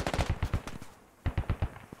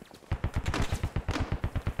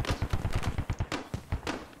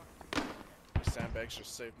 Sandbags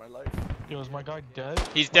just saved my life. Yo, is my guy dead?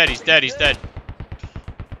 He's dead, he's dead, he's dead.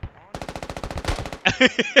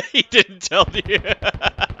 He didn't tell you. They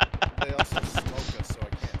also smoked us, so I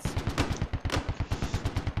can't see.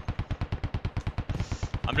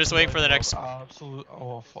 I'm just waiting for the next. Absolute.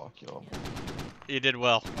 Oh fuck yo. You did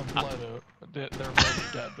well. I'm bled out. They're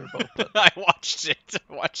both dead. They're both dead. I watched it.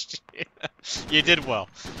 You did well.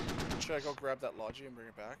 Should I go grab that Logi and bring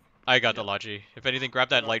it back? I got the Logi. If anything, grab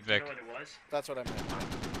that light Vic. You know what it was? That's what I meant.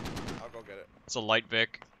 I'll go get it. It's a light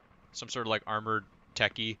Vic. Some sort of like armored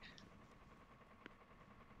techie.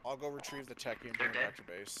 I'll go retrieve the techie and bring it back to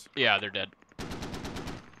base. Yeah, they're dead. I'm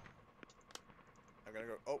gonna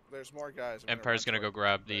go. Oh, there's more guys. Empire's gonna go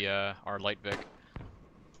grab the our light Vic.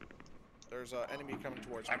 There's an enemy coming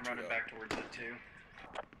towards me. I'm running back towards it too.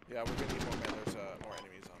 Yeah, we're gonna need more men. There's more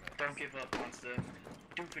enemies on it. Don't give up, Monsta.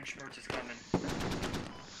 Doofenshmirtz is coming.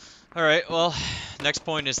 Alright, well, next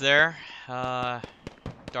point is there.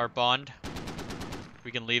 Dart Bond.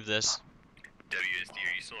 We can leave this. WSD,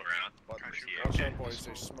 are you still around? Watch out, boys.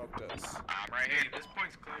 They smoked us. I'm right here. This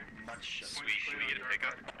point's clear. Sweet, should we get a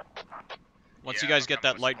pickup? Once you guys get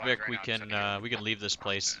that light Vic, we can leave this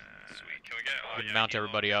place. Sweet, can we get We can mount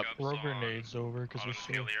everybody up. Throw grenades over because we're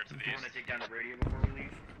still. Do you want to take down the radio before we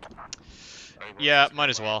leave? Yeah, might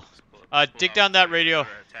as well. Dig down that radio.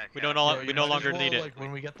 We no longer need it. Like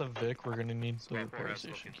when we get the Vic, we're gonna need the repair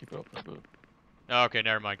station. Keep it open, boot. Okay,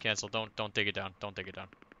 never mind. Cancel. Don't dig it down. Don't dig it down.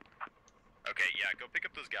 Okay, yeah, go pick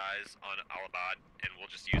up those guys on Alabad, and we'll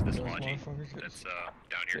just use this Logi that's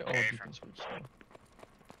down here.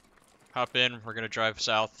 Hop in. We're gonna drive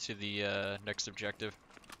south to the next objective.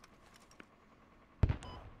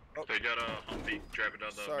 Oh. They got a Humvee driving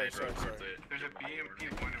down the main road. There's a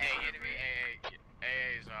BMP one. Hey, enemy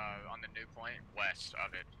AA is on the new point west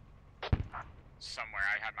of it. Somewhere.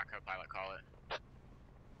 I had my co-pilot call it.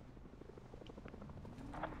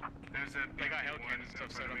 There's a big hill cannon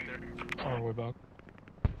stuff set up there. On our way back.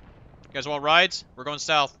 You guys want rides? We're going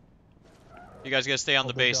south. You guys gotta stay on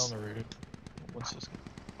the base. Down the radio. One system.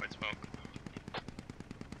 White smoke.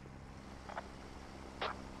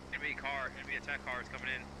 Enemy attack car is coming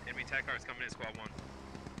in. Enemy attack car is coming in, squad 1.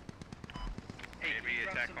 Hey, enemy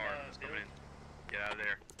attack car is coming in. Get out of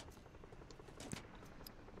there.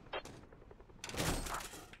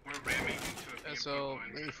 We're ramming into a So,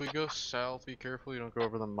 if we go south, be careful you don't go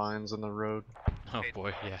over the mines on the road. Oh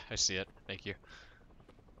boy, yeah, I see it. Thank you.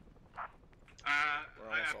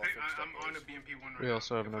 I'm on a BMP one right We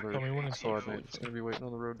also have another squad mate that's gonna be waiting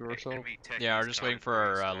on the road to our south. Yeah, we're just waiting for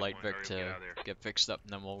our light Vic to get fixed up,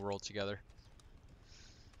 and then we'll roll together.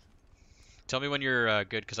 Tell me when you're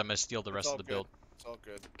good, because I'm gonna steal the rest of the build. It's all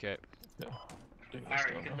good. Okay. Yeah.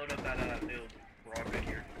 Alright, you can load up that build. We're all good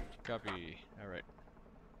here. Copy. Alright.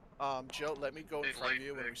 Joe, let me go in front of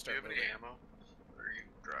you when we start moving. ammo? Or are you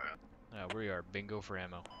dry? We are bingo for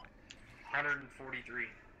ammo. 143.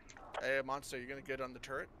 Hey, Monster, you gonna get on the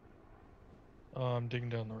turret? I'm digging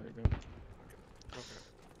down the radio. Okay.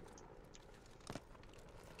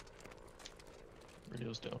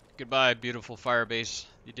 Radio's down. Goodbye, beautiful Firebase.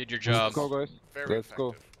 You did your job. Let's go, guys. Very Let's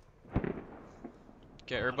go.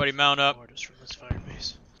 Okay, everybody mount up. Orders from this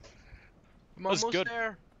Firebase. I'm That's almost good.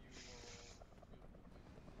 there.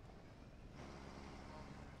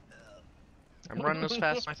 I'm running as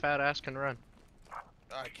fast as my fat ass can run.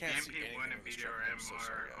 I can't see anything. MP1 and BDRM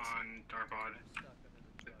are on Darbod.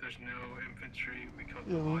 There's no infantry. We killed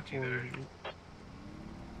the Lodgy there.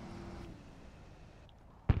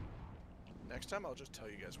 Next time I'll just tell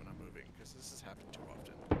you guys when I'm moving, because this has happened too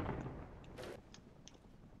often.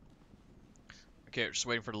 Okay, just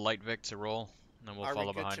waiting for the light Vic to roll, and then we'll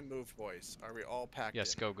follow behind. Are we good to move, boys? Are we all packed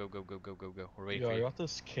Yes, in? go. We're waiting for I you. got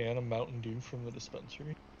this can of Mountain Dew from the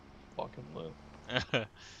dispensary. Fucking lit.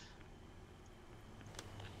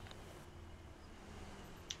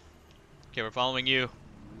 Okay, we're following you.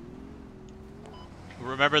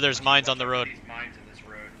 Remember, there's mines on the road.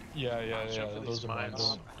 Yeah, those are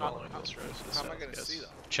mines. How am I gonna see them?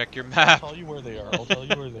 Check your map. I'll tell you where they are.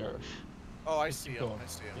 Oh, I see them. I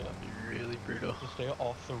see them. Yeah. Really brutal. Just stay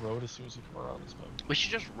off the road as soon as you come around this mountain. We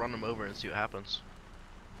should just run them over and see what happens.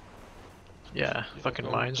 Yeah, fucking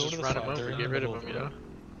mines, just run them over, get rid of them, you know?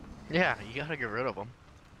 Yeah, you gotta get rid of them.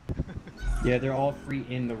 Yeah, they're all free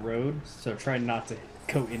in the road, so try not to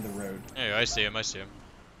go in the road. Hey, I see him.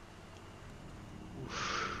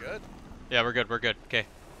 Good? Yeah, we're good. Okay.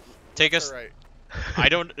 Take us. Right. I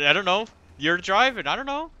don't know. You're driving. I don't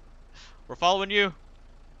know. We're following you.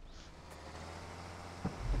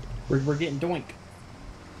 We're getting doink.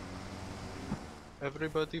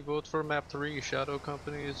 Everybody vote for map 3. Shadow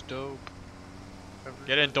Company is dope.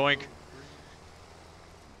 Get in, doink.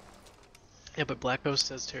 Yeah, but Black Ghost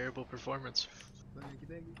has terrible performance. Thank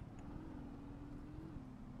you.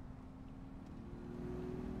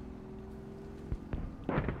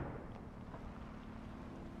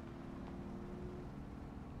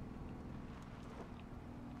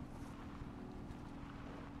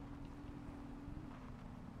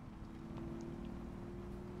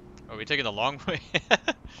 Are we taking the long way?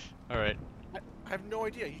 Alright. I have no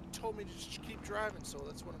idea. You told me to just keep driving, so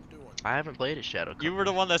that's what I'm doing. I haven't played a Shadow Company. You were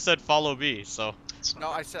the one that said follow me, so. No,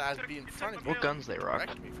 I said I'd be in front of you. What guns they rock?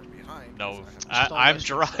 Me from behind, no, so I'm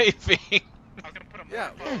driving.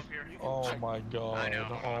 Yeah. Oh my god. I know.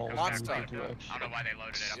 Monsta. I don't know why they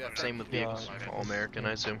loaded it up. Same with vehicles. All American,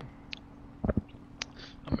 I assume.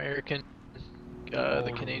 American,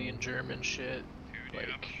 the Canadian, German shit, like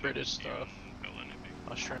British stuff.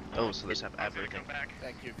 Australian. Oh, so they have everything.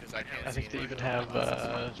 Thank you, because I can't. I think they even have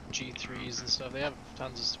G3s and stuff. They have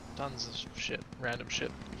tons of shit, random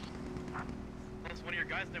shit. One of your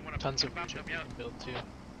guys didn't want to Tons of them shit you yet. can build too.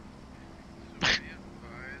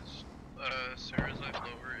 Sarah's life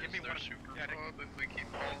lower is their super fob if we keep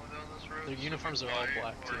following down this road. Their uniforms are all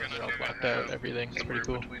black too. They're all blacked out. Everything. It's pretty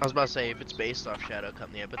cool. I was about to say if it's based off Shadow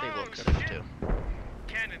Company, but they look good too.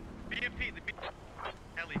 Cannon, BMP, the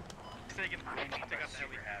heli. Take out the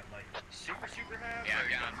heli. Super have?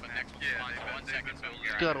 Yeah, but next one second. So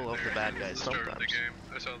You gotta love the bad guys sometimes.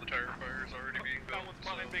 I saw the tire fires already being built,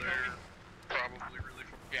 so they're probably really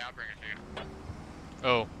yeah, I'll bring it to you.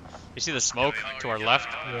 Oh, you see the smoke to our left?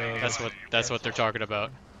 That's what they're talking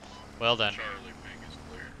about. Well then.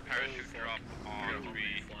 Parachute drop on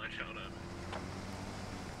 3.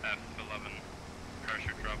 F11.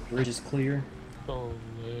 Parachute drop. Bridge is clear. Oh,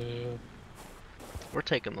 yeah. We're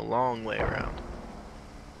taking the long way around.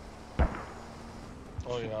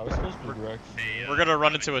 Oh yeah, I was supposed to be direct. We're gonna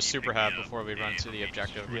run into a super hab before we run to the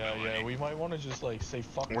objective. Yeah, we might want to just like say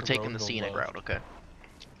fuck. We're taking the scenic route, okay?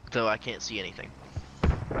 Though I can't see anything.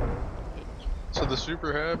 So the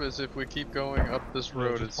super hab is if we keep going up this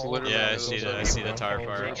road, it's literally. Yeah, I see the tire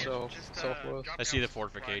fire. Southwest. I see the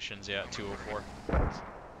fortifications. Yeah, 204.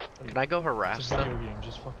 Can I go harass It's a video them? game,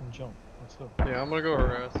 just fucking jump. Let's go. Yeah, I'm gonna go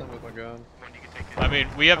harass them with my gun. I mean,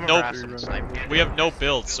 we have I'm no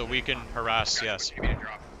build, so we can harass. Yes. Oh,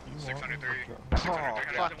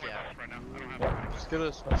 fuck yeah. Just get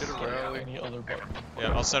a rally. Any other button.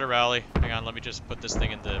 Yeah, I'll set a rally. Hang on, let me just put this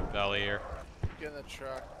thing in the valley here. Get in the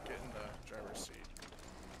truck, get in the driver's seat.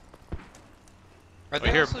 Are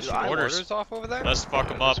they here, also shooting mortars off over there? Let's fuck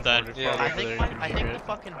them up then. Yeah, I think the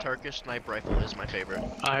fucking Turkish sniper rifle is my favorite.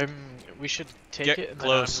 We should take Get it and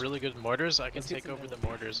close. then I'm really good at mortars. I can take over the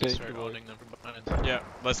mortars and start owning them from behind. Yeah,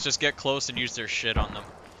 let's just get close and use their shit on them.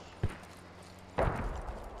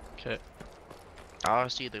 Okay. I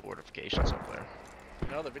see the fortifications up there.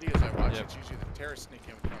 In all the videos I watch, it's usually the terrorists sneak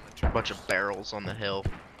in with A bunch of barrels on the hill.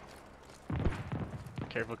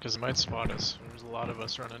 Careful, because it might spot us. There's a lot of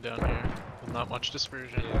us running down here with not much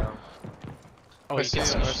dispersion. Yeah. Oh, I see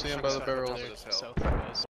him by the barrels. South of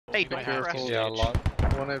us. Hey, Be don't careful. Yeah, a lot.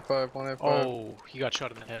 185, 185. Oh, he got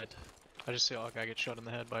shot in the head. I just saw a guy get shot in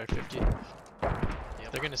the head by a 50.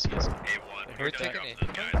 They're gonna see us. We're taking it.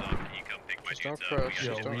 Just don't crush.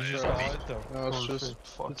 Yo, Just we don't just crush. got the No, it's perfect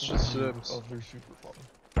fucking just view zips. of their super farm.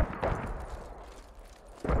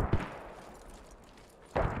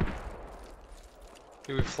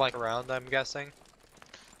 Do we flank around, I'm guessing?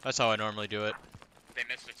 That's how I normally do it. They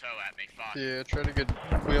missed a toe at me. Fuck. Yeah, try to get.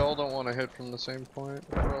 We all don't want to hit from the same point.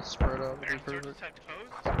 We're all spread out. It'd be perfect.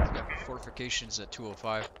 Fortifications at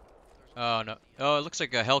 205. Oh no. Oh, it looks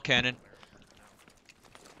like a hell cannon.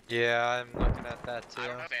 Yeah, I'm looking at that too. I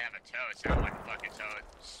don't know if they have a toe. It sounded like a fucking toe.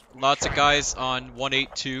 It's Lots of guys on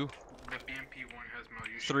 182. The BMP one has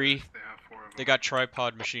Milsim. 3. They have 4 of them. They got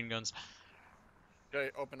tripod machine guns.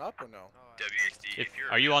 Did I open up or no? WXD,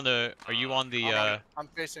 Are you on the? Are you on the? I'm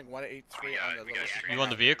facing 183 on the little. You on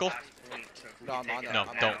the vehicle? No, I'm on that. No,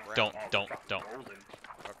 I'm don't. on the ground.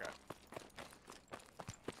 Okay.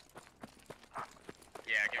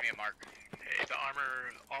 Yeah, give me a mark. Hey, the armor,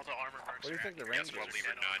 all the armor marks. What do you think the range is? Leave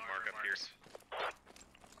a non-mark up here.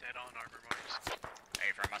 Dead on armor marks. Hey,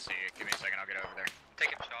 Firm, I see you. Give me a second. I'll get over there.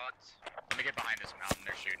 Taking shots. Let me get behind this mountain.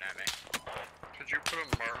 They're shooting at me. Could you put a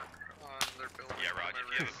mark on their building? Yeah, Raj, if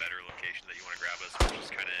you have a better location that you want to grab us, we're just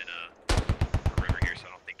kind of in a river here, so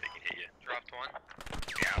I don't think they can hit you. Dropped one.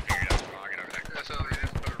 Yeah, I'll figure it out. I'll get over there. Yeah, so they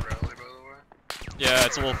didn't put a rally, by the way. Yeah,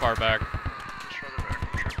 it's a little far back. Just further back.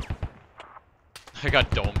 I got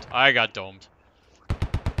domed. I got domed.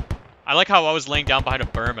 I like how I was laying down behind a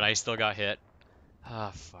berm and I still got hit. Ah,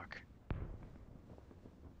 fuck.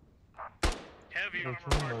 Heavy armor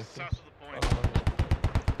marks south of the point.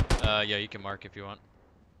 Yeah, you can mark if you want.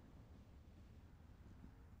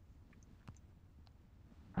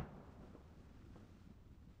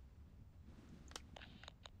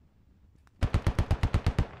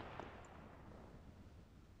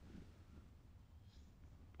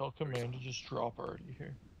 Tell command to just drop already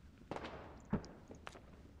here.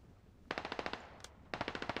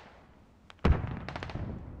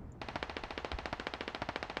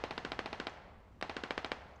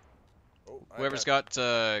 Whoever's got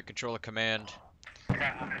control of command,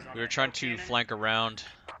 we were trying to flank around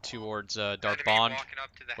towards Dark Bond,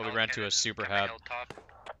 but we ran to a super hab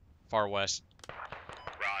far west.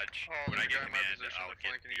 Raj, when I get command, I'll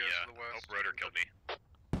get the rotor killed me.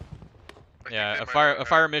 Yeah, a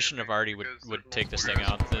fire mission of Artie would take this thing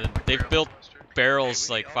out. They've built barrels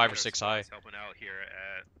like 5 or 6 high. Helping out here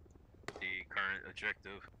at the current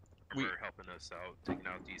objective. We're helping us out, taking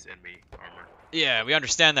out these enemy armor. Yeah, we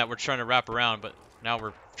understand that. We're trying to wrap around, but now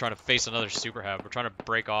we're trying to face another super hab. We're trying to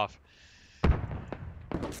break off. Yeah, when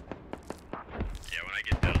I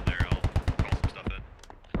get down there, I'll call some stuff in.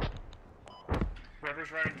 Whoever's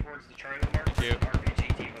running towards the Charlie mark, Cute. there's an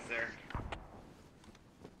RPG team up there.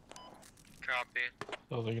 Copy.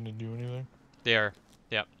 Are they gonna do anything? They are.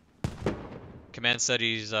 Yep. Command said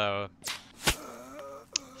he's Okay,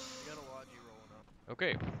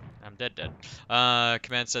 I'm dead.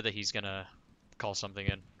 Command said that he's gonna call something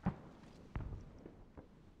in.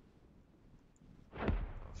 Oh,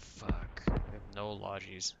 fuck. We have no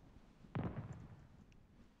logies.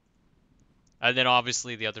 And then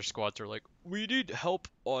obviously the other squads are like, we need help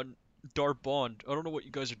on Dark Bond. I don't know what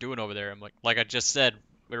you guys are doing over there. I'm like I just said,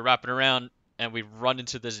 we're wrapping around and we run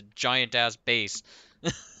into this giant ass base.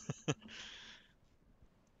 It's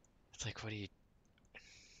like, what do you...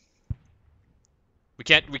 We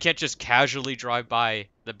can't just casually drive by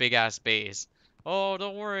the big ass base. Oh,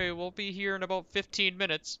 don't worry, we'll be here in about 15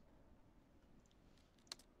 minutes.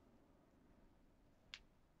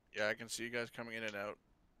 Yeah, I can see you guys coming in and out.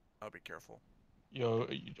 I'll be careful. Yo,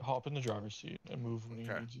 you hop in the driver's seat and move when he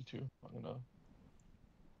needs you to. I'm gonna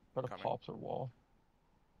try to pop their wall.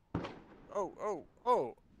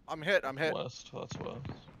 Oh! I'm hit. West, that's west.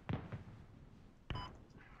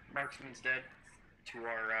 Marksman's dead. To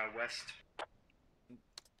our west.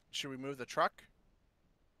 Should we move the truck?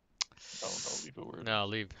 Oh no, leave it where it No,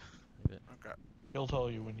 leave it. Okay. He'll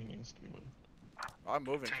tell you when he needs to be moved. I'm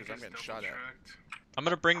moving because I'm getting shot at. I'm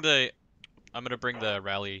gonna bring the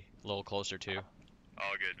rally a little closer too.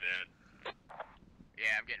 All good, man.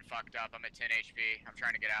 Yeah, I'm getting fucked up. I'm at 10 HP. I'm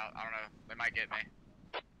trying to get out. I don't know. They might get me.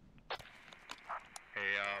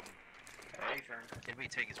 Hey, can we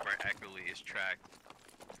take his fire accurately his track?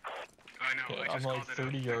 I know. Yeah, I'm like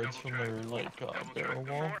 30 yards from their barrel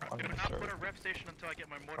wall. I'm gonna start put a rep station until I get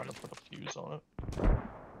my trying mortars. to put a fuse on it.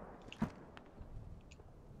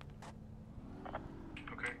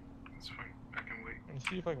 Okay, that's fine. I can wait. And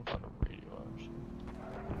see if I can find a radio actually.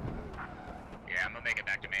 Yeah, I'm gonna make it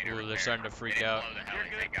back to main. Ooh, they're starting to freak out. You're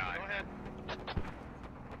good. Thank God. Go ahead.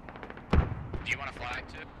 Do you want to fly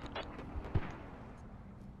too?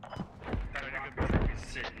 That truck is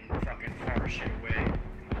sitting fucking far shit away.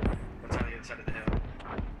 That's on the inside of the hill.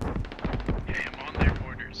 Yeah, I'm on their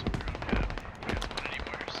borders. We don't have any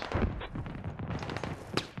borders.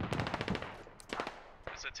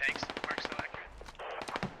 Is the tanks mark still accurate?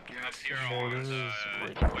 Yeah, Up here Mortars on is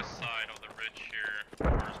the west side on the ridge here.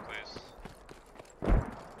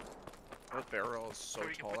 That barrel is so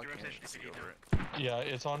tall I can't even see over it. Yeah,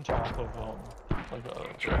 it's on top of like a. Oh,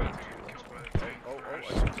 I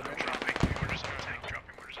see what's in there. Dropping orders on the tank.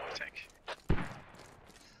 Dropping orders on the tank.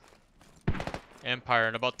 Empire,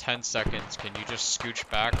 in about 10 seconds, can you just scooch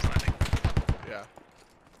back? Yeah.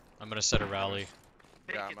 I'm gonna set a rally.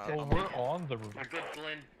 Yeah, I'm out. Well, we're on the. Good,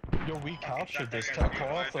 Glenn. Yo, we captured this. Call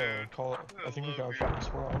off the. I think we captured this.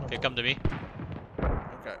 We're on Okay, it. come to me. Okay,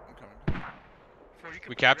 I'm coming.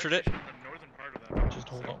 We captured it. The northern part of that. Just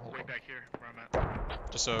hold on. Hold Way on. back here, where I'm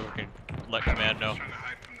at. Just so we can let command know.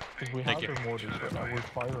 Because we Thank have you. their mortars right now. We're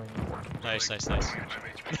firing the mortars. Nice, nice, nice.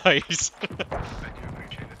 Nice.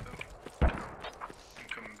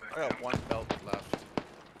 I got one belt left.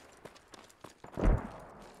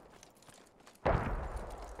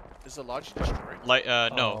 Is the lodge destroyed? Light, no,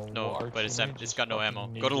 well, no, our but it's teammate it's got no just ammo.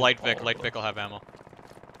 fucking Go to needed Light all Vic. of Light it. Vic will have ammo. Okay.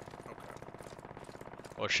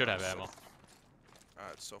 Or it should have ammo.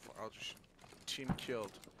 Alright, so far I'll just team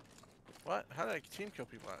killed. What? How did I team kill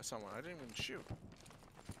people? Someone? I didn't even shoot.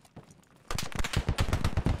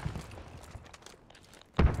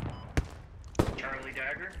 Charlie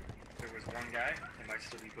Dagger. There was one guy. They might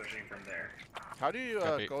still be pushing from there. How do you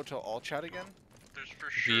Copy. go to all chat again? There's for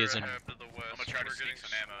V sure is a in- hab to the west. I'm gonna try to We're sneak getting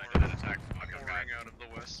some ammo swarmed into that attack. pouring out of the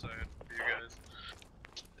west side for you guys.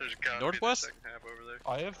 There's gotta Northwest? be the second hab over there.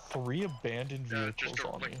 I have 3 abandoned Yeah, vehicles just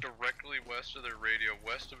on me. like directly west of their radio,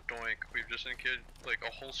 west of Doink. We've just killed like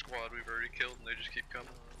a whole squad we've already killed, and they just keep coming.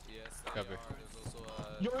 Yes, Copy.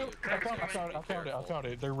 Yo, I found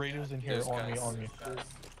it. Their radio's in here on me.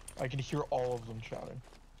 I can hear all of them shouting.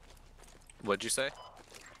 What'd you say?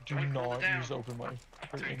 Do not use open mic.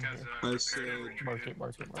 They're in here. I said, Mark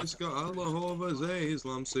it. Ska Allah Zay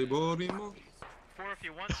Islam say Borimo. If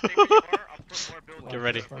you want, stay where you are. I'll put more buildings. Get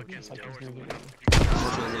ready. I can hear the radio.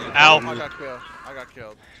 Ow! I got killed. I got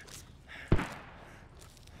killed.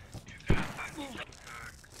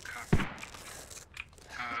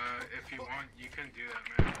 If you want, you can do that,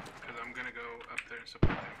 man. Because I'm gonna go up there and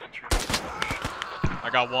support the infantry. I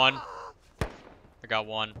got one. I got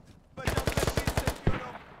one.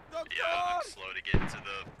 Yeah, I'm slow to get into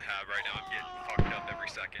the hab right now. I'm getting fucked up every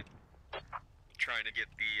second. Trying to get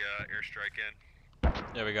the airstrike in.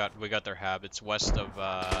 Yeah, we got their hab. It's west of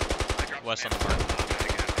west on the mark.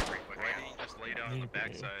 Why didn't you just lay down on the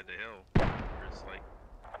backside of the hill? It's like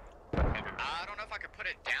I don't know if I could put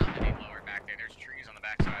it down any lower back there. There's trees on the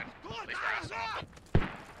backside. At least where I saw.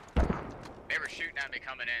 They were shooting at me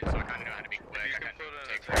coming in, so I kind of know how to be quick. I can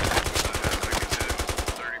take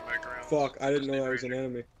Fuck, I didn't know I was an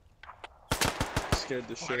enemy. Scared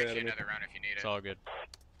the I'll shit get out you of me. another round if you need It's it. all good.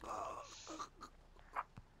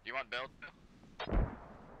 You want build?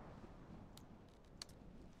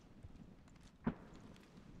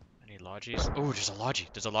 Any lodges? Oh, there's a logie.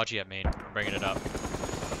 There's a logie at main. I'm bringing it up.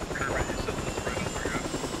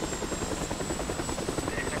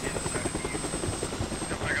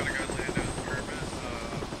 I got a guy laying down the pyramid,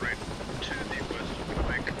 right to the west of the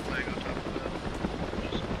lake, laying on top of that.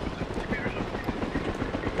 Just within 50 meters of me.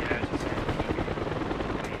 Yeah,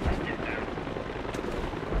 just get down.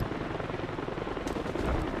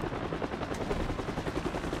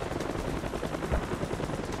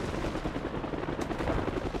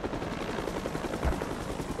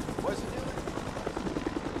 What is it doing?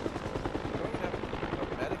 I don't even have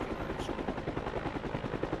a medic in there. So.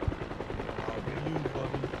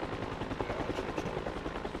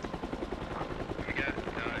 we got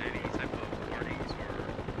any type of warnings or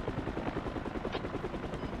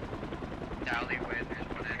Alleyway, there's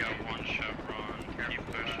one. we got one chevron. Keep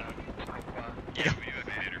pushing. Yeah, we have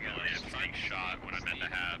an intermediate. I was being shot when I'm in the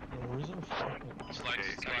hab. Where's our fucking... Slide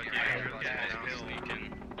hill. We can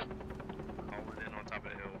hold it in on top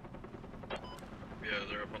of the hill. Yeah,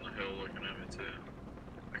 they're up on the hill looking at me too.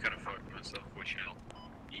 I kind of fucked myself. Which hill?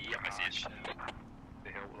 Yep, I see it. The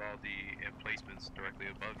hill with all the emplacements directly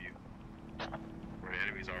above you, where the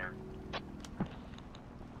enemies are.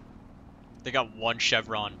 They got one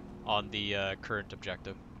chevron on the current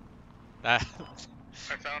objective. That.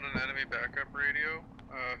 I found an enemy backup radio.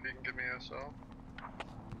 If you can give me SL.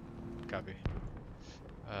 Copy.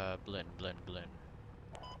 Blend.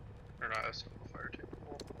 Or not SL, fire team.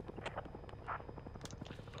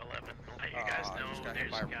 11. I'll let you guys I know just got hit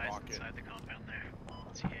there's by a guys rocket. inside the compound there.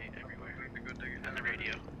 T8 everywhere. Go dig it And the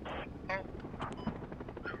radio. Oh.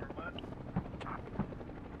 Never mind.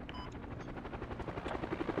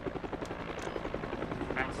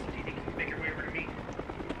 Bounce, do you think you can make your way over to me?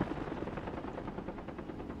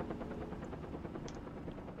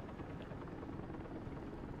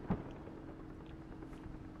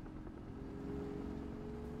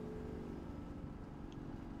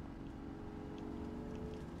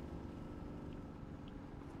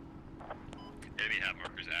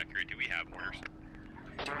 is accurate. Do we have mortars?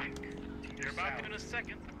 You're about to in a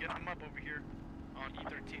second. I'm getting them up over here on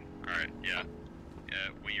E13. Alright, yeah.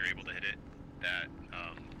 When you're able to hit it, that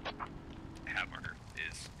hat marker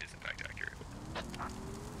is in fact accurate.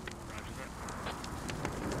 Roger that.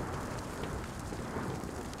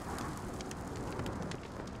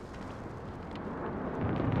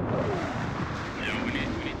 Yeah, we need to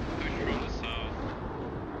push from the south.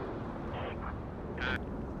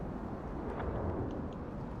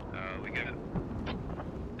 We got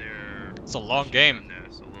there. It's a long game.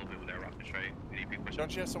 So a little bit with that rocket strike.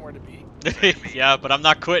 Don't you have somewhere to be? Yeah, but I'm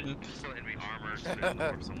not quitting. Still enemy armor to the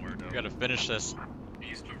north somewhere though. We gotta finish this.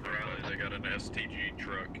 East of Riley, they got an STG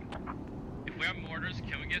truck. If we have mortars,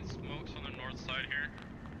 can we get smokes on the north side here?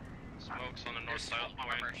 Smokes on the north side of the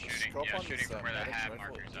point. Shooting. Yeah, shooting from where the hat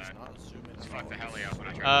marker's at. Just fuck the heli up when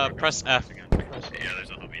I try to Press F. Yeah, there's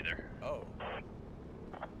a hubby there. Oh.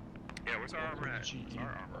 Yeah, where's our armor at? Where's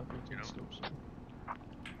our armor? You know?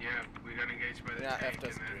 Yeah, we got engaged by the Yeah, tank, F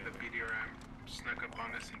doesn't and then the BDRM snuck up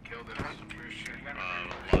on us and killed us. We were shooting.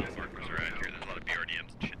 A lot of markers are out here. There's a lot of BRDMs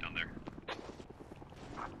and shit down there.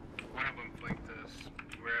 One of them flanked us.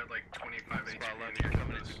 We're at like 25 HP. Spot 11, you're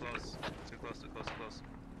coming in too close. Too close, too close, too close.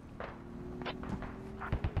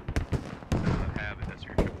 Have it, that's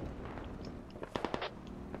your ship.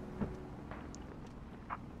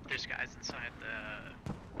 There's guys inside the.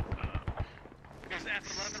 Is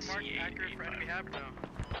F11 mark accurate for enemy hab or no?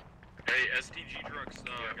 Hey, STG truck's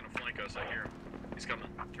gonna flank us, I hear him. He's coming.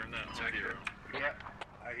 Turn that on zero. Yeah,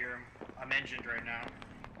 I hear him. I'm engined right now.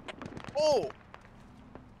 Oh!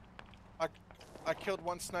 I killed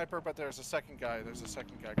one sniper, but there's a second guy. There's a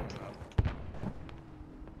second guy coming up.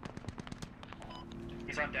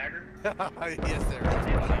 He's on dagger? Yes, there is.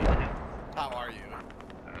 How are you?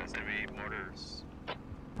 There's enemy mortars.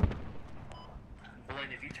 Well,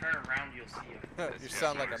 if you turn around, you'll see him. You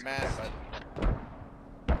sound like a man, but...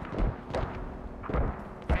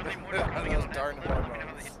 those darn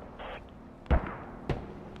hormones.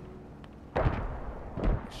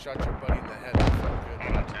 Shot your buddy in the head. That felt good.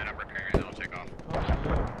 Hold on 10, I'm repairing, then I'll take off.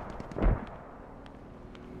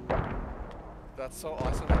 That's so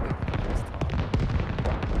awesome that they can just talk.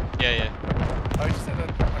 Yeah, yeah. I just had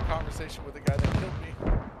a conversation with the guy that killed me.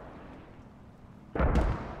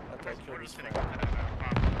 After I killed his friend.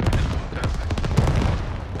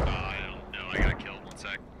 I don't know. I got killed. 1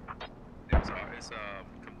 sec. It's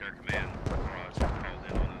their command. Raj called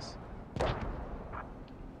in on us.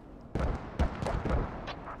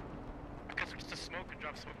 I guess it's just smoke and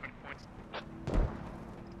drop smoke on points.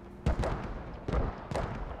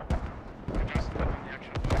 Just on the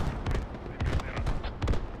actual point.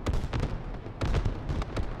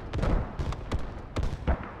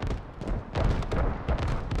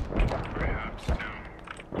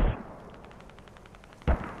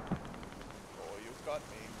 Oh, you got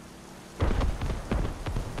me.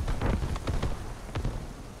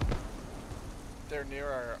 They're near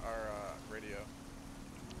our radio.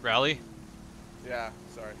 Rally? Yeah,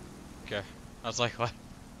 sorry. Okay. I was like, what?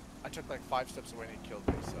 I took like 5 steps away and he killed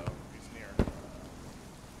me, so he's near.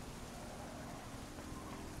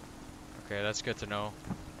 Okay, that's good to know.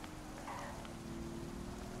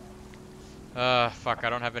 Fuck, I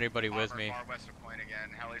don't have anybody with me. Far west of point again.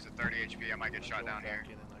 Heli's at 30 HP. I might get shot down here.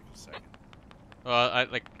 In like a second. I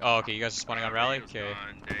like. Oh, okay. You guys are spawning on rally. Okay.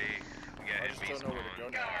 I just don't know where to go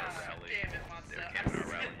now. Damn it, Monsta.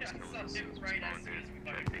 Something right as soon as we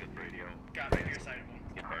fucking got right here side of him.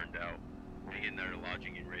 Get burned out. We get in there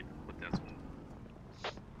lodging and ready to put down some.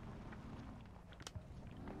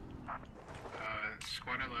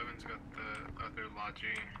 Squad 11's got the other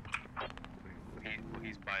lodging.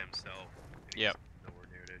 He's by himself. Yep. Nowhere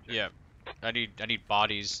near it. Yep. I need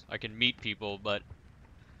bodies. I can meet people, but.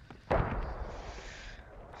 Yo,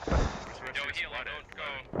 heal up, don't go.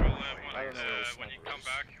 We'll, when you come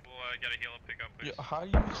back, we'll get a heal up pickup. Yeah, how do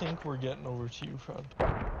you think we're getting over to you, Fred?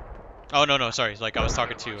 Oh no, sorry. Like I was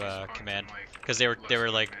talking to command, because they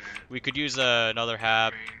were like, we could use another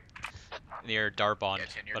hab near Darbond,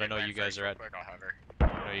 but I know you guys are at.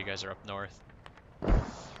 I know you guys are up north.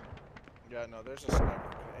 Yeah, no, there's a sniper.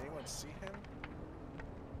 Can anyone see him?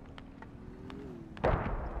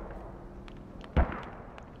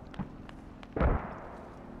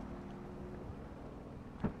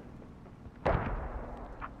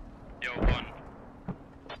 Yo, 1.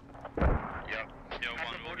 Yep. Yo, 1,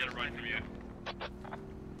 we'll get a run from you.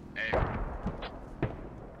 Hey.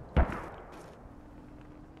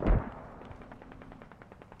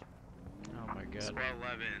 Oh my god. Squad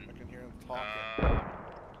 11. I can hear him talking.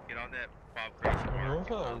 Get on that Bob Creation I mark.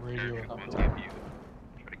 love how radio On happens. top of you.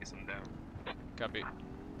 Try to get some down. Copy.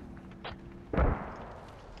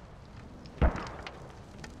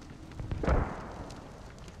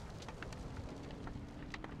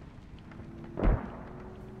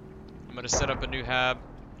 set up a new hab.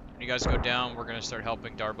 When you guys go down, we're gonna start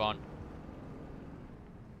helping Darbon.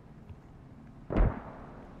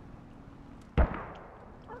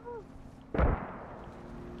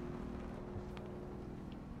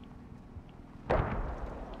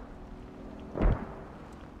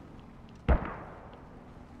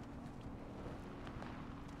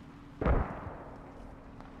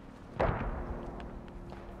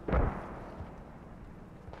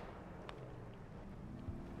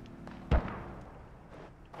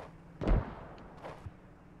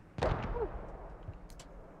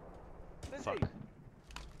 Fuck.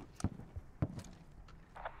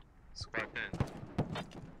 Squad 10.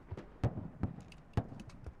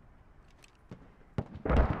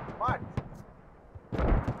 What?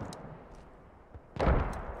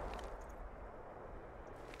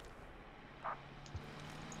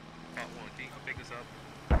 Hot one, can you come pick us up?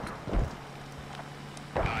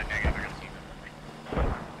 Negative, I got team.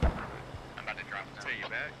 I'm about to drop now. Say you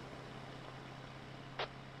back.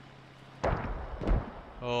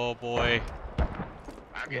 Oh boy.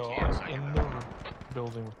 Yo, I'm in the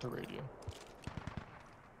building with the radio.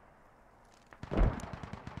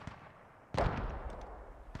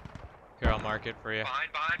 Here, I'll mark it for you. Behind.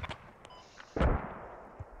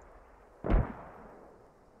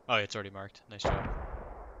 Oh, it's already marked. Nice job.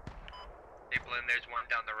 Hey, Bloom, there's one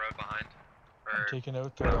down the road behind. I'm taking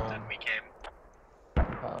out the we came.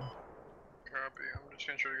 Copy. I'm just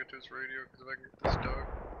gonna try to get to his radio because if I can get this dog,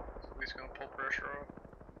 it's at least gonna pull pressure off.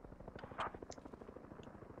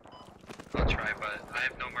 I'll try, but I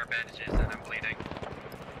have no more bandages and I'm bleeding.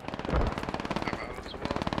 I'm out as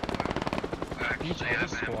well. Can you tell the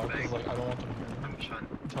squad, because like, I don't want them hearing me.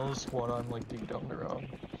 Tell the squad I'm like deep down the road.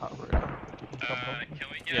 Can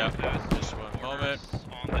we get just one moment.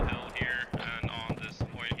 On the hill here and on this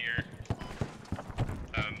point here?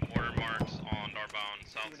 Mortar marks on northbound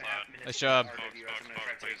south side. Nice job. I'm gonna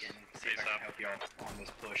try to take and see if I can help y'all on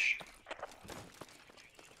this push.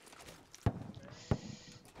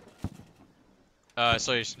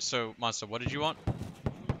 So Monsta, what did you want?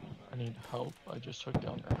 I need help. I just took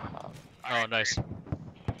down their hab. Oh, nice.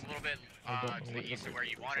 It's a little bit to the east of where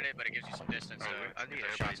you wanted it, but it gives you some distance to get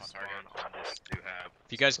those shots on target. On this new hab.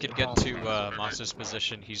 If you guys could get to Monsta's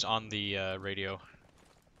position, he's on the radio,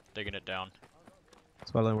 digging it down.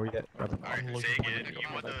 Swellen, where you at?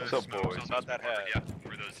 What's up, boys? Not that hab. Yeah,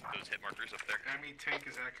 for those hit markers up there. Enemy tank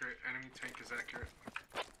is accurate. Enemy tank is accurate.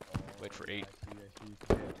 Wait for 8.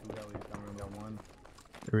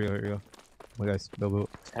 Here we go. My guys, Bilbo.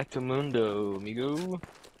 Actamundo, amigo.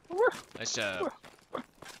 Nice job.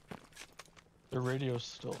 The radio's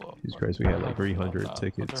still up. Jesus Christ, we had like 300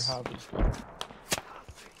 tickets. But their hab is good.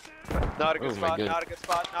 Not a good spot, not a good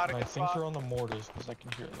spot, not a And good I think spot. they're on the mortars because I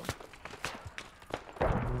can hear them.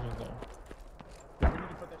 They're moving there.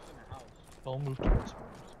 They'll move towards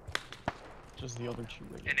mortars. Just the other two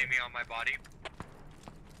radios. Enemy on my body.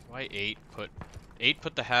 Why 8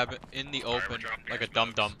 put the hab in the open like a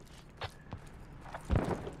dum-dum.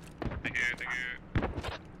 Thank you.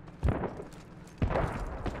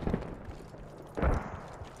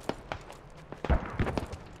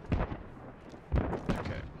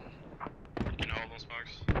 Okay. Can hold those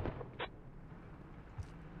marks.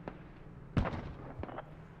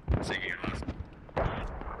 Taking your last. Where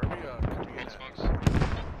are we coming in at?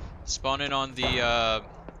 Spawn in on the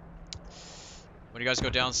when you guys go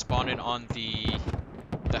down, spawn in on the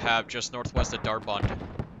hab just northwest of Darbon.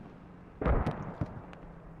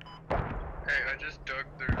 Hey, I just dug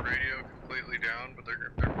their radio completely down, but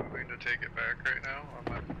they're moving to take it back right now.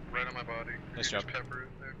 Right on my body. Nice You job. Just pepper it,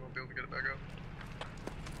 they won't be able to get it back up.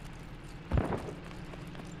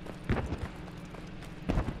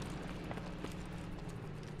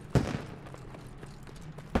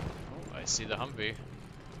 Oh, I see the Humvee.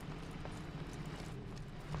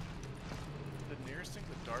 The nearest thing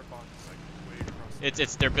to Darbon is like way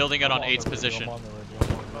across. They're building it on 8's position. Oh, okay.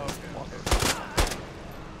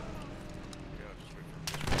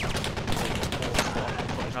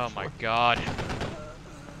 Oh my god.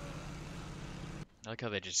 I like how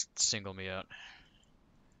they just single me out.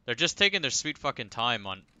 They're just taking their sweet fucking time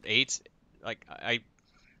on 8's. Like,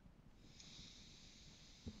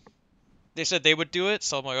 they said they would do it,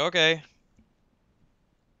 so I'm like, okay.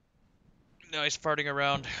 Now he's farting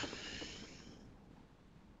around.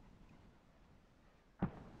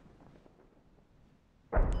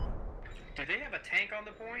 Do they have a tank on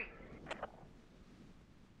the point?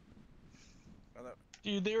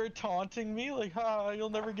 Dude, they were taunting me like, "Ha, you'll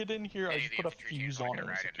never get in here." I just put a fuse on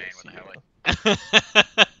it.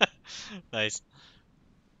 Nice.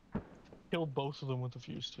 Killed both of them with the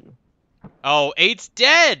fuse too. Oh, 8's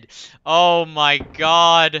dead! Oh my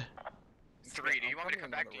god. 3, do you want me to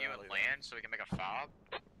come back to you and land so we can make a fob?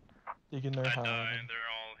 Digging their house. They're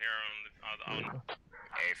all here on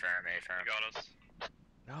A-firm. You got us.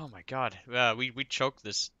 Oh my god. We choked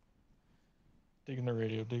this. Digging the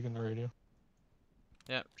radio, digging the radio.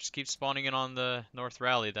 Yeah, just keep spawning in on the North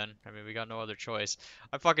Rally then. I mean, we got no other choice.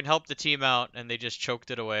 I fucking helped the team out, and they just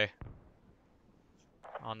choked it away.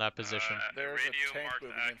 On that position. There's radio a tank marked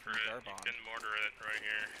moving in from accurate. You Darbon. can mortar it right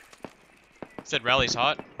here. Said rally's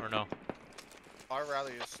hot, or no? Our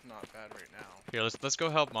rally is not bad right now. Here, let's go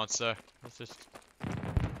help Monsta. Let's just...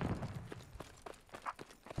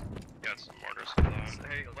 Got some mortars for that.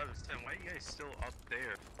 Hey, 11-10, why are you guys still up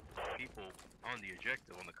there? People on the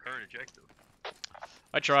objective, on the current objective.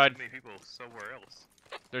 I tried. So many people somewhere else.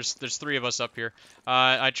 There's 3 of us up here.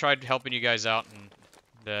 I tried helping you guys out, and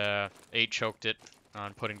the 8 choked it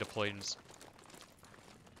on putting deployments.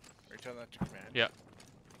 Are you telling that to command? Yeah.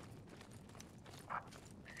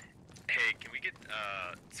 Hey, can we get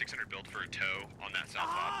 600 build for a tow on that south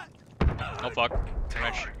fob? Oh fuck.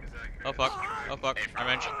 Wrench. Oh fuck. Oh fuck. I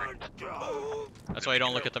wrench. That's why you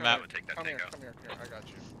don't look at the map. Come here, I got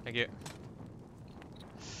you. Thank you.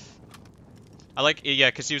 I like, yeah,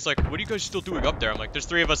 because he was like, what are you guys still doing up there? I'm like, there's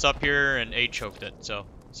 3 of us up here, and 8 choked it, so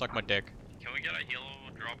suck my dick. Can we get a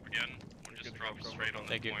helo drop again? We'll just drop straight on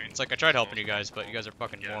Thank the you. point. It's like, I tried helping you guys, but you guys are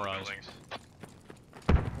fucking morons.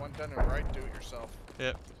 One done and right, do it yourself.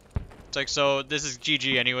 Yep. It's like, so, this is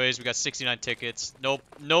GG anyways, we got 69 tickets.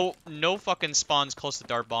 No fucking spawns close to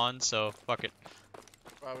Darbon, so, fuck it.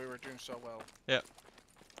 Wow, we were doing so well. Yep.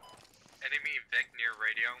 Enemy Vec near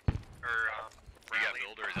radio, or rally. You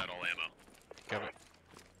got build, or is that all ammo? Got it.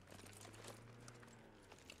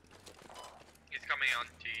 He's coming on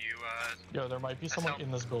to you, Yo, there might be someone in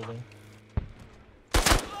this building.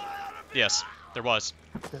 Yes, there was.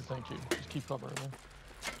 Okay, thank you. Just keep covering me.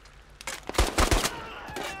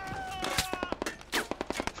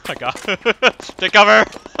 I got take cover!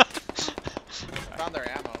 Found their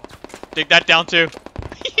ammo. Dig that down too.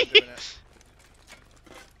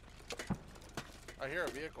 I hear a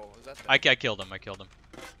vehicle. Is that I killed him. I killed him.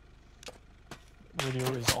 Radio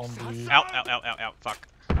is on bleed. Out. Fuck.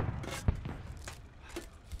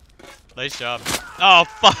 Nice job. Oh,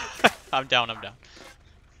 fuck. I'm down. Oh, helo,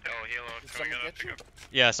 can we get a pickup?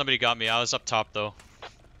 Yeah, somebody got me. I was up top, though.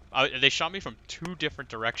 They shot me from 2 different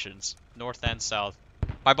directions. North and south.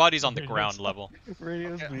 My body's on the ground level.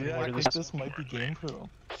 Radio's bleed. I think this might be game crew.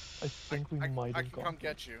 I think we might I have can gone. come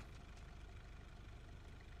get you.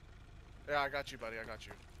 Yeah, I got you, buddy. I got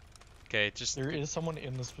you. Okay, just... There is someone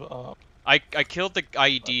in this, I killed the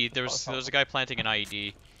IED. There was a guy planting an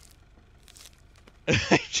IED.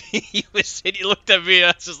 He looked at me.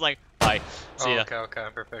 I was just like, bye. See ya. Okay,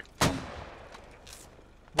 perfect.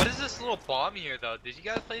 What is this little bomb here, though? Did you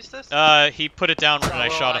guys place this? He put it down and I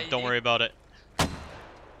shot him. Don't worry about it.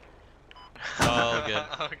 All good.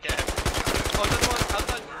 Okay. Oh, there's one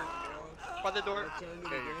outside. By the door.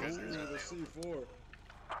 Okay, you're good. The C4.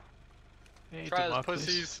 Try those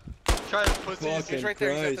pussies. Try those pussies. He's right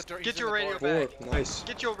there. He's at the door. Get your radio back. Nice.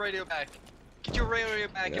 Get your radio back. Get your radio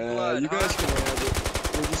back in Yeah, blood. you guys can have it.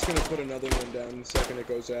 We're just gonna put another one down the second it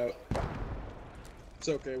goes out. It's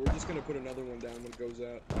okay, we're just gonna put another one down when it goes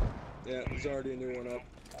out. Yeah, there's already a new one up.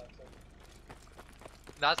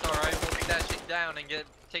 That's alright, we'll take that shit down and get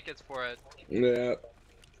tickets for it. Yeah,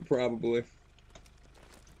 probably.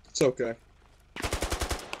 It's okay.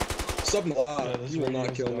 Sub yeah, you will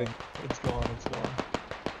not kill me. It's gone.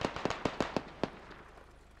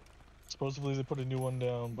 Supposedly they put a new one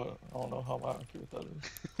down, but I don't know how accurate that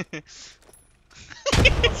is.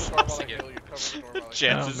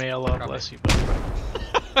 Chances. Mail up, bless you, buddy.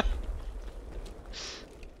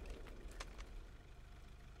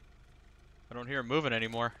 I don't hear him moving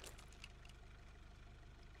anymore.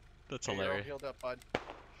 That's Hey, you're all hilarious. healed up, bud.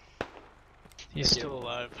 He's still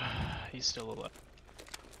alive. He's still alive.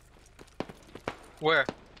 Where?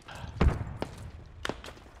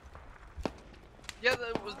 Yeah,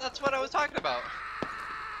 that's what I was talking about.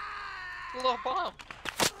 The little bomb.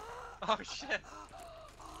 Oh shit.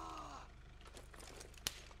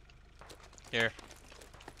 Here.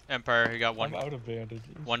 Empire, you got one. I'm out of bandages.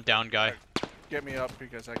 One down guy. Get me up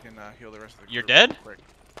because I can heal the rest of the You're crew dead? real quick.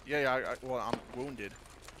 Yeah, well, I'm wounded.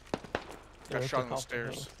 Got shot on the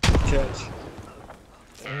stairs. Catch.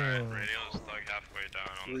 Alright, radio's like halfway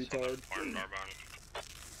down on the southern part of Darbon.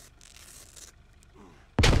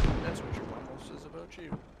 That's what your mom says about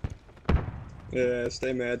you. Yeah,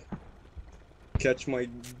 stay mad. Catch my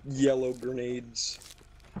yellow grenades.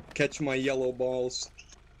 Catch my yellow balls.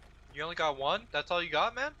 You only got one? That's all you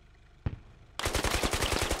got, man?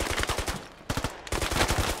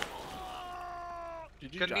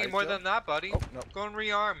 Did you Gonna die, need more Joe? than that, buddy. Oh, no. Go and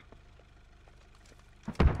rearm.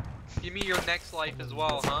 Give me your next life as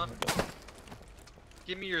well, huh?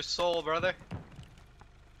 Give me your soul, brother.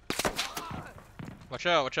 Watch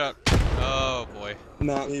out, watch out. Oh boy.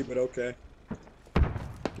 Not me, but okay.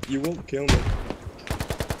 You won't kill me.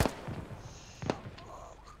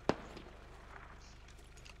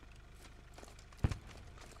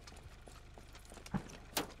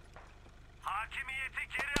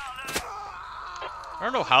 I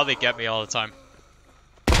don't know how they get me all the time.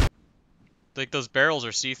 Like those barrels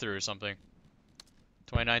are see-through or something.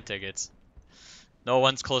 29 tickets. No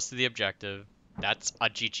one's close to the objective. That's a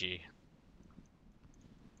GG.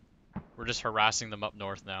 We're just harassing them up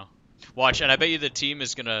north now. Watch, and I bet you the team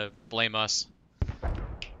is gonna blame us.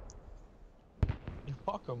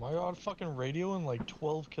 Fuck them. I got a fucking radio and like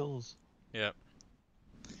 12 kills. Yep.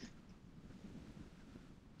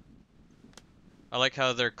 I like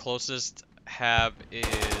how their closest hab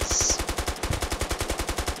is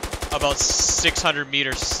about 600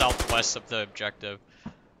 meters southwest of the objective.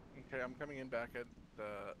 Okay, I'm coming in back at the.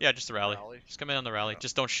 Yeah, just the rally. Just come in on the rally.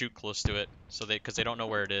 Just don't shoot close to it, so because they don't know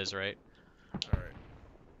where it is, right? All right.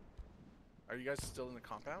 Are you guys still in the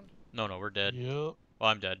compound? No, no, we're dead. Yep. Well,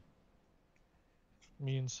 I'm dead.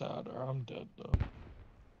 Me and Sad are. I'm dead though.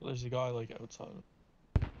 There's a guy like outside.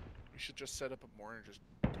 We should just set up a more and just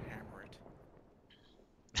hammer it.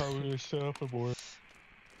 Probably set up a board.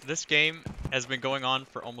 This game has been going on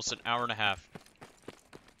for almost an hour and a half.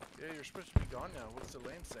 Yeah, you're supposed to be gone now. What's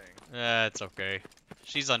Elaine saying? It's okay.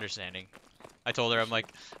 She's understanding. I told her, I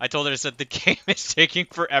said the game is taking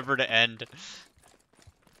forever to end.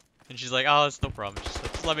 And she's like, oh, it's no problem.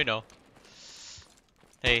 Just let me know.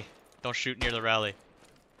 Hey, don't shoot near the rally.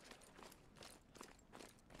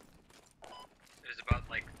 There's about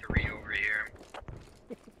like 3 over here.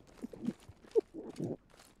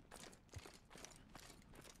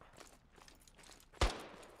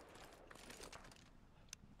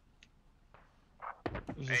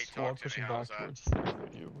 There's a squad pushing back towards the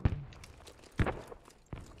radio room.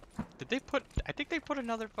 Did they put? I think they put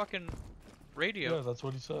another fucking radio. Yeah, that's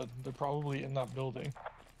what he said. They're probably in that building.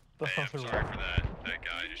 The Hey, I'm other sorry one. for that. That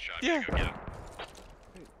guy just shot me. Yeah. Go get him.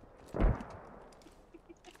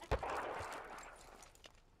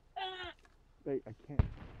 Wait, I can't.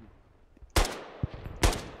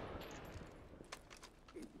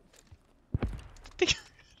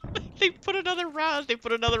 They put another round. They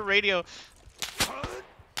put another radio.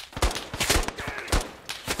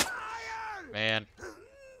 Man.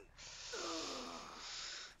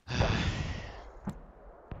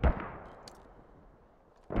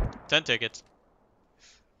 10 tickets.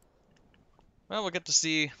 Well, we'll get to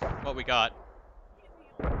see what we got.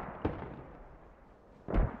 You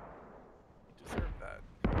deserve that.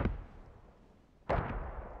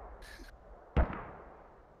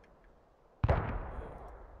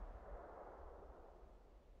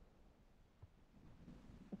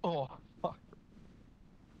 Oh, fuck.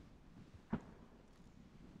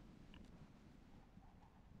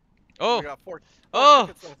 Oh, We got four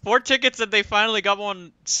tickets left. 4 tickets and they finally got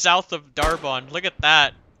one south of Darbon. Look at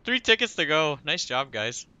that. 3 tickets to go. Nice job,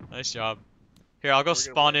 guys. Nice job. Here, I'll go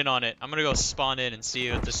spawn in on it. I'm gonna go spawn in and see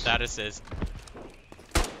what the status is.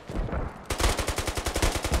 I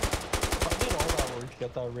did all that work to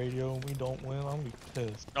get that radio and we don't win, I'm gonna be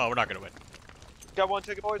pissed. Oh, we're not gonna win. Got one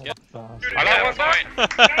ticket, boys. Yep. I got one point.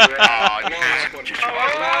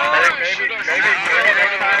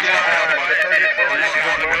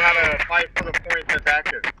 Learn how to fight for the point that's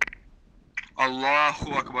active.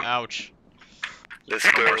 Allahu Akbar. Ouch.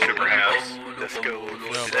 Let's go. Super house. Let's go.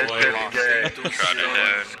 Oh, boy.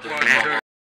 Let's go.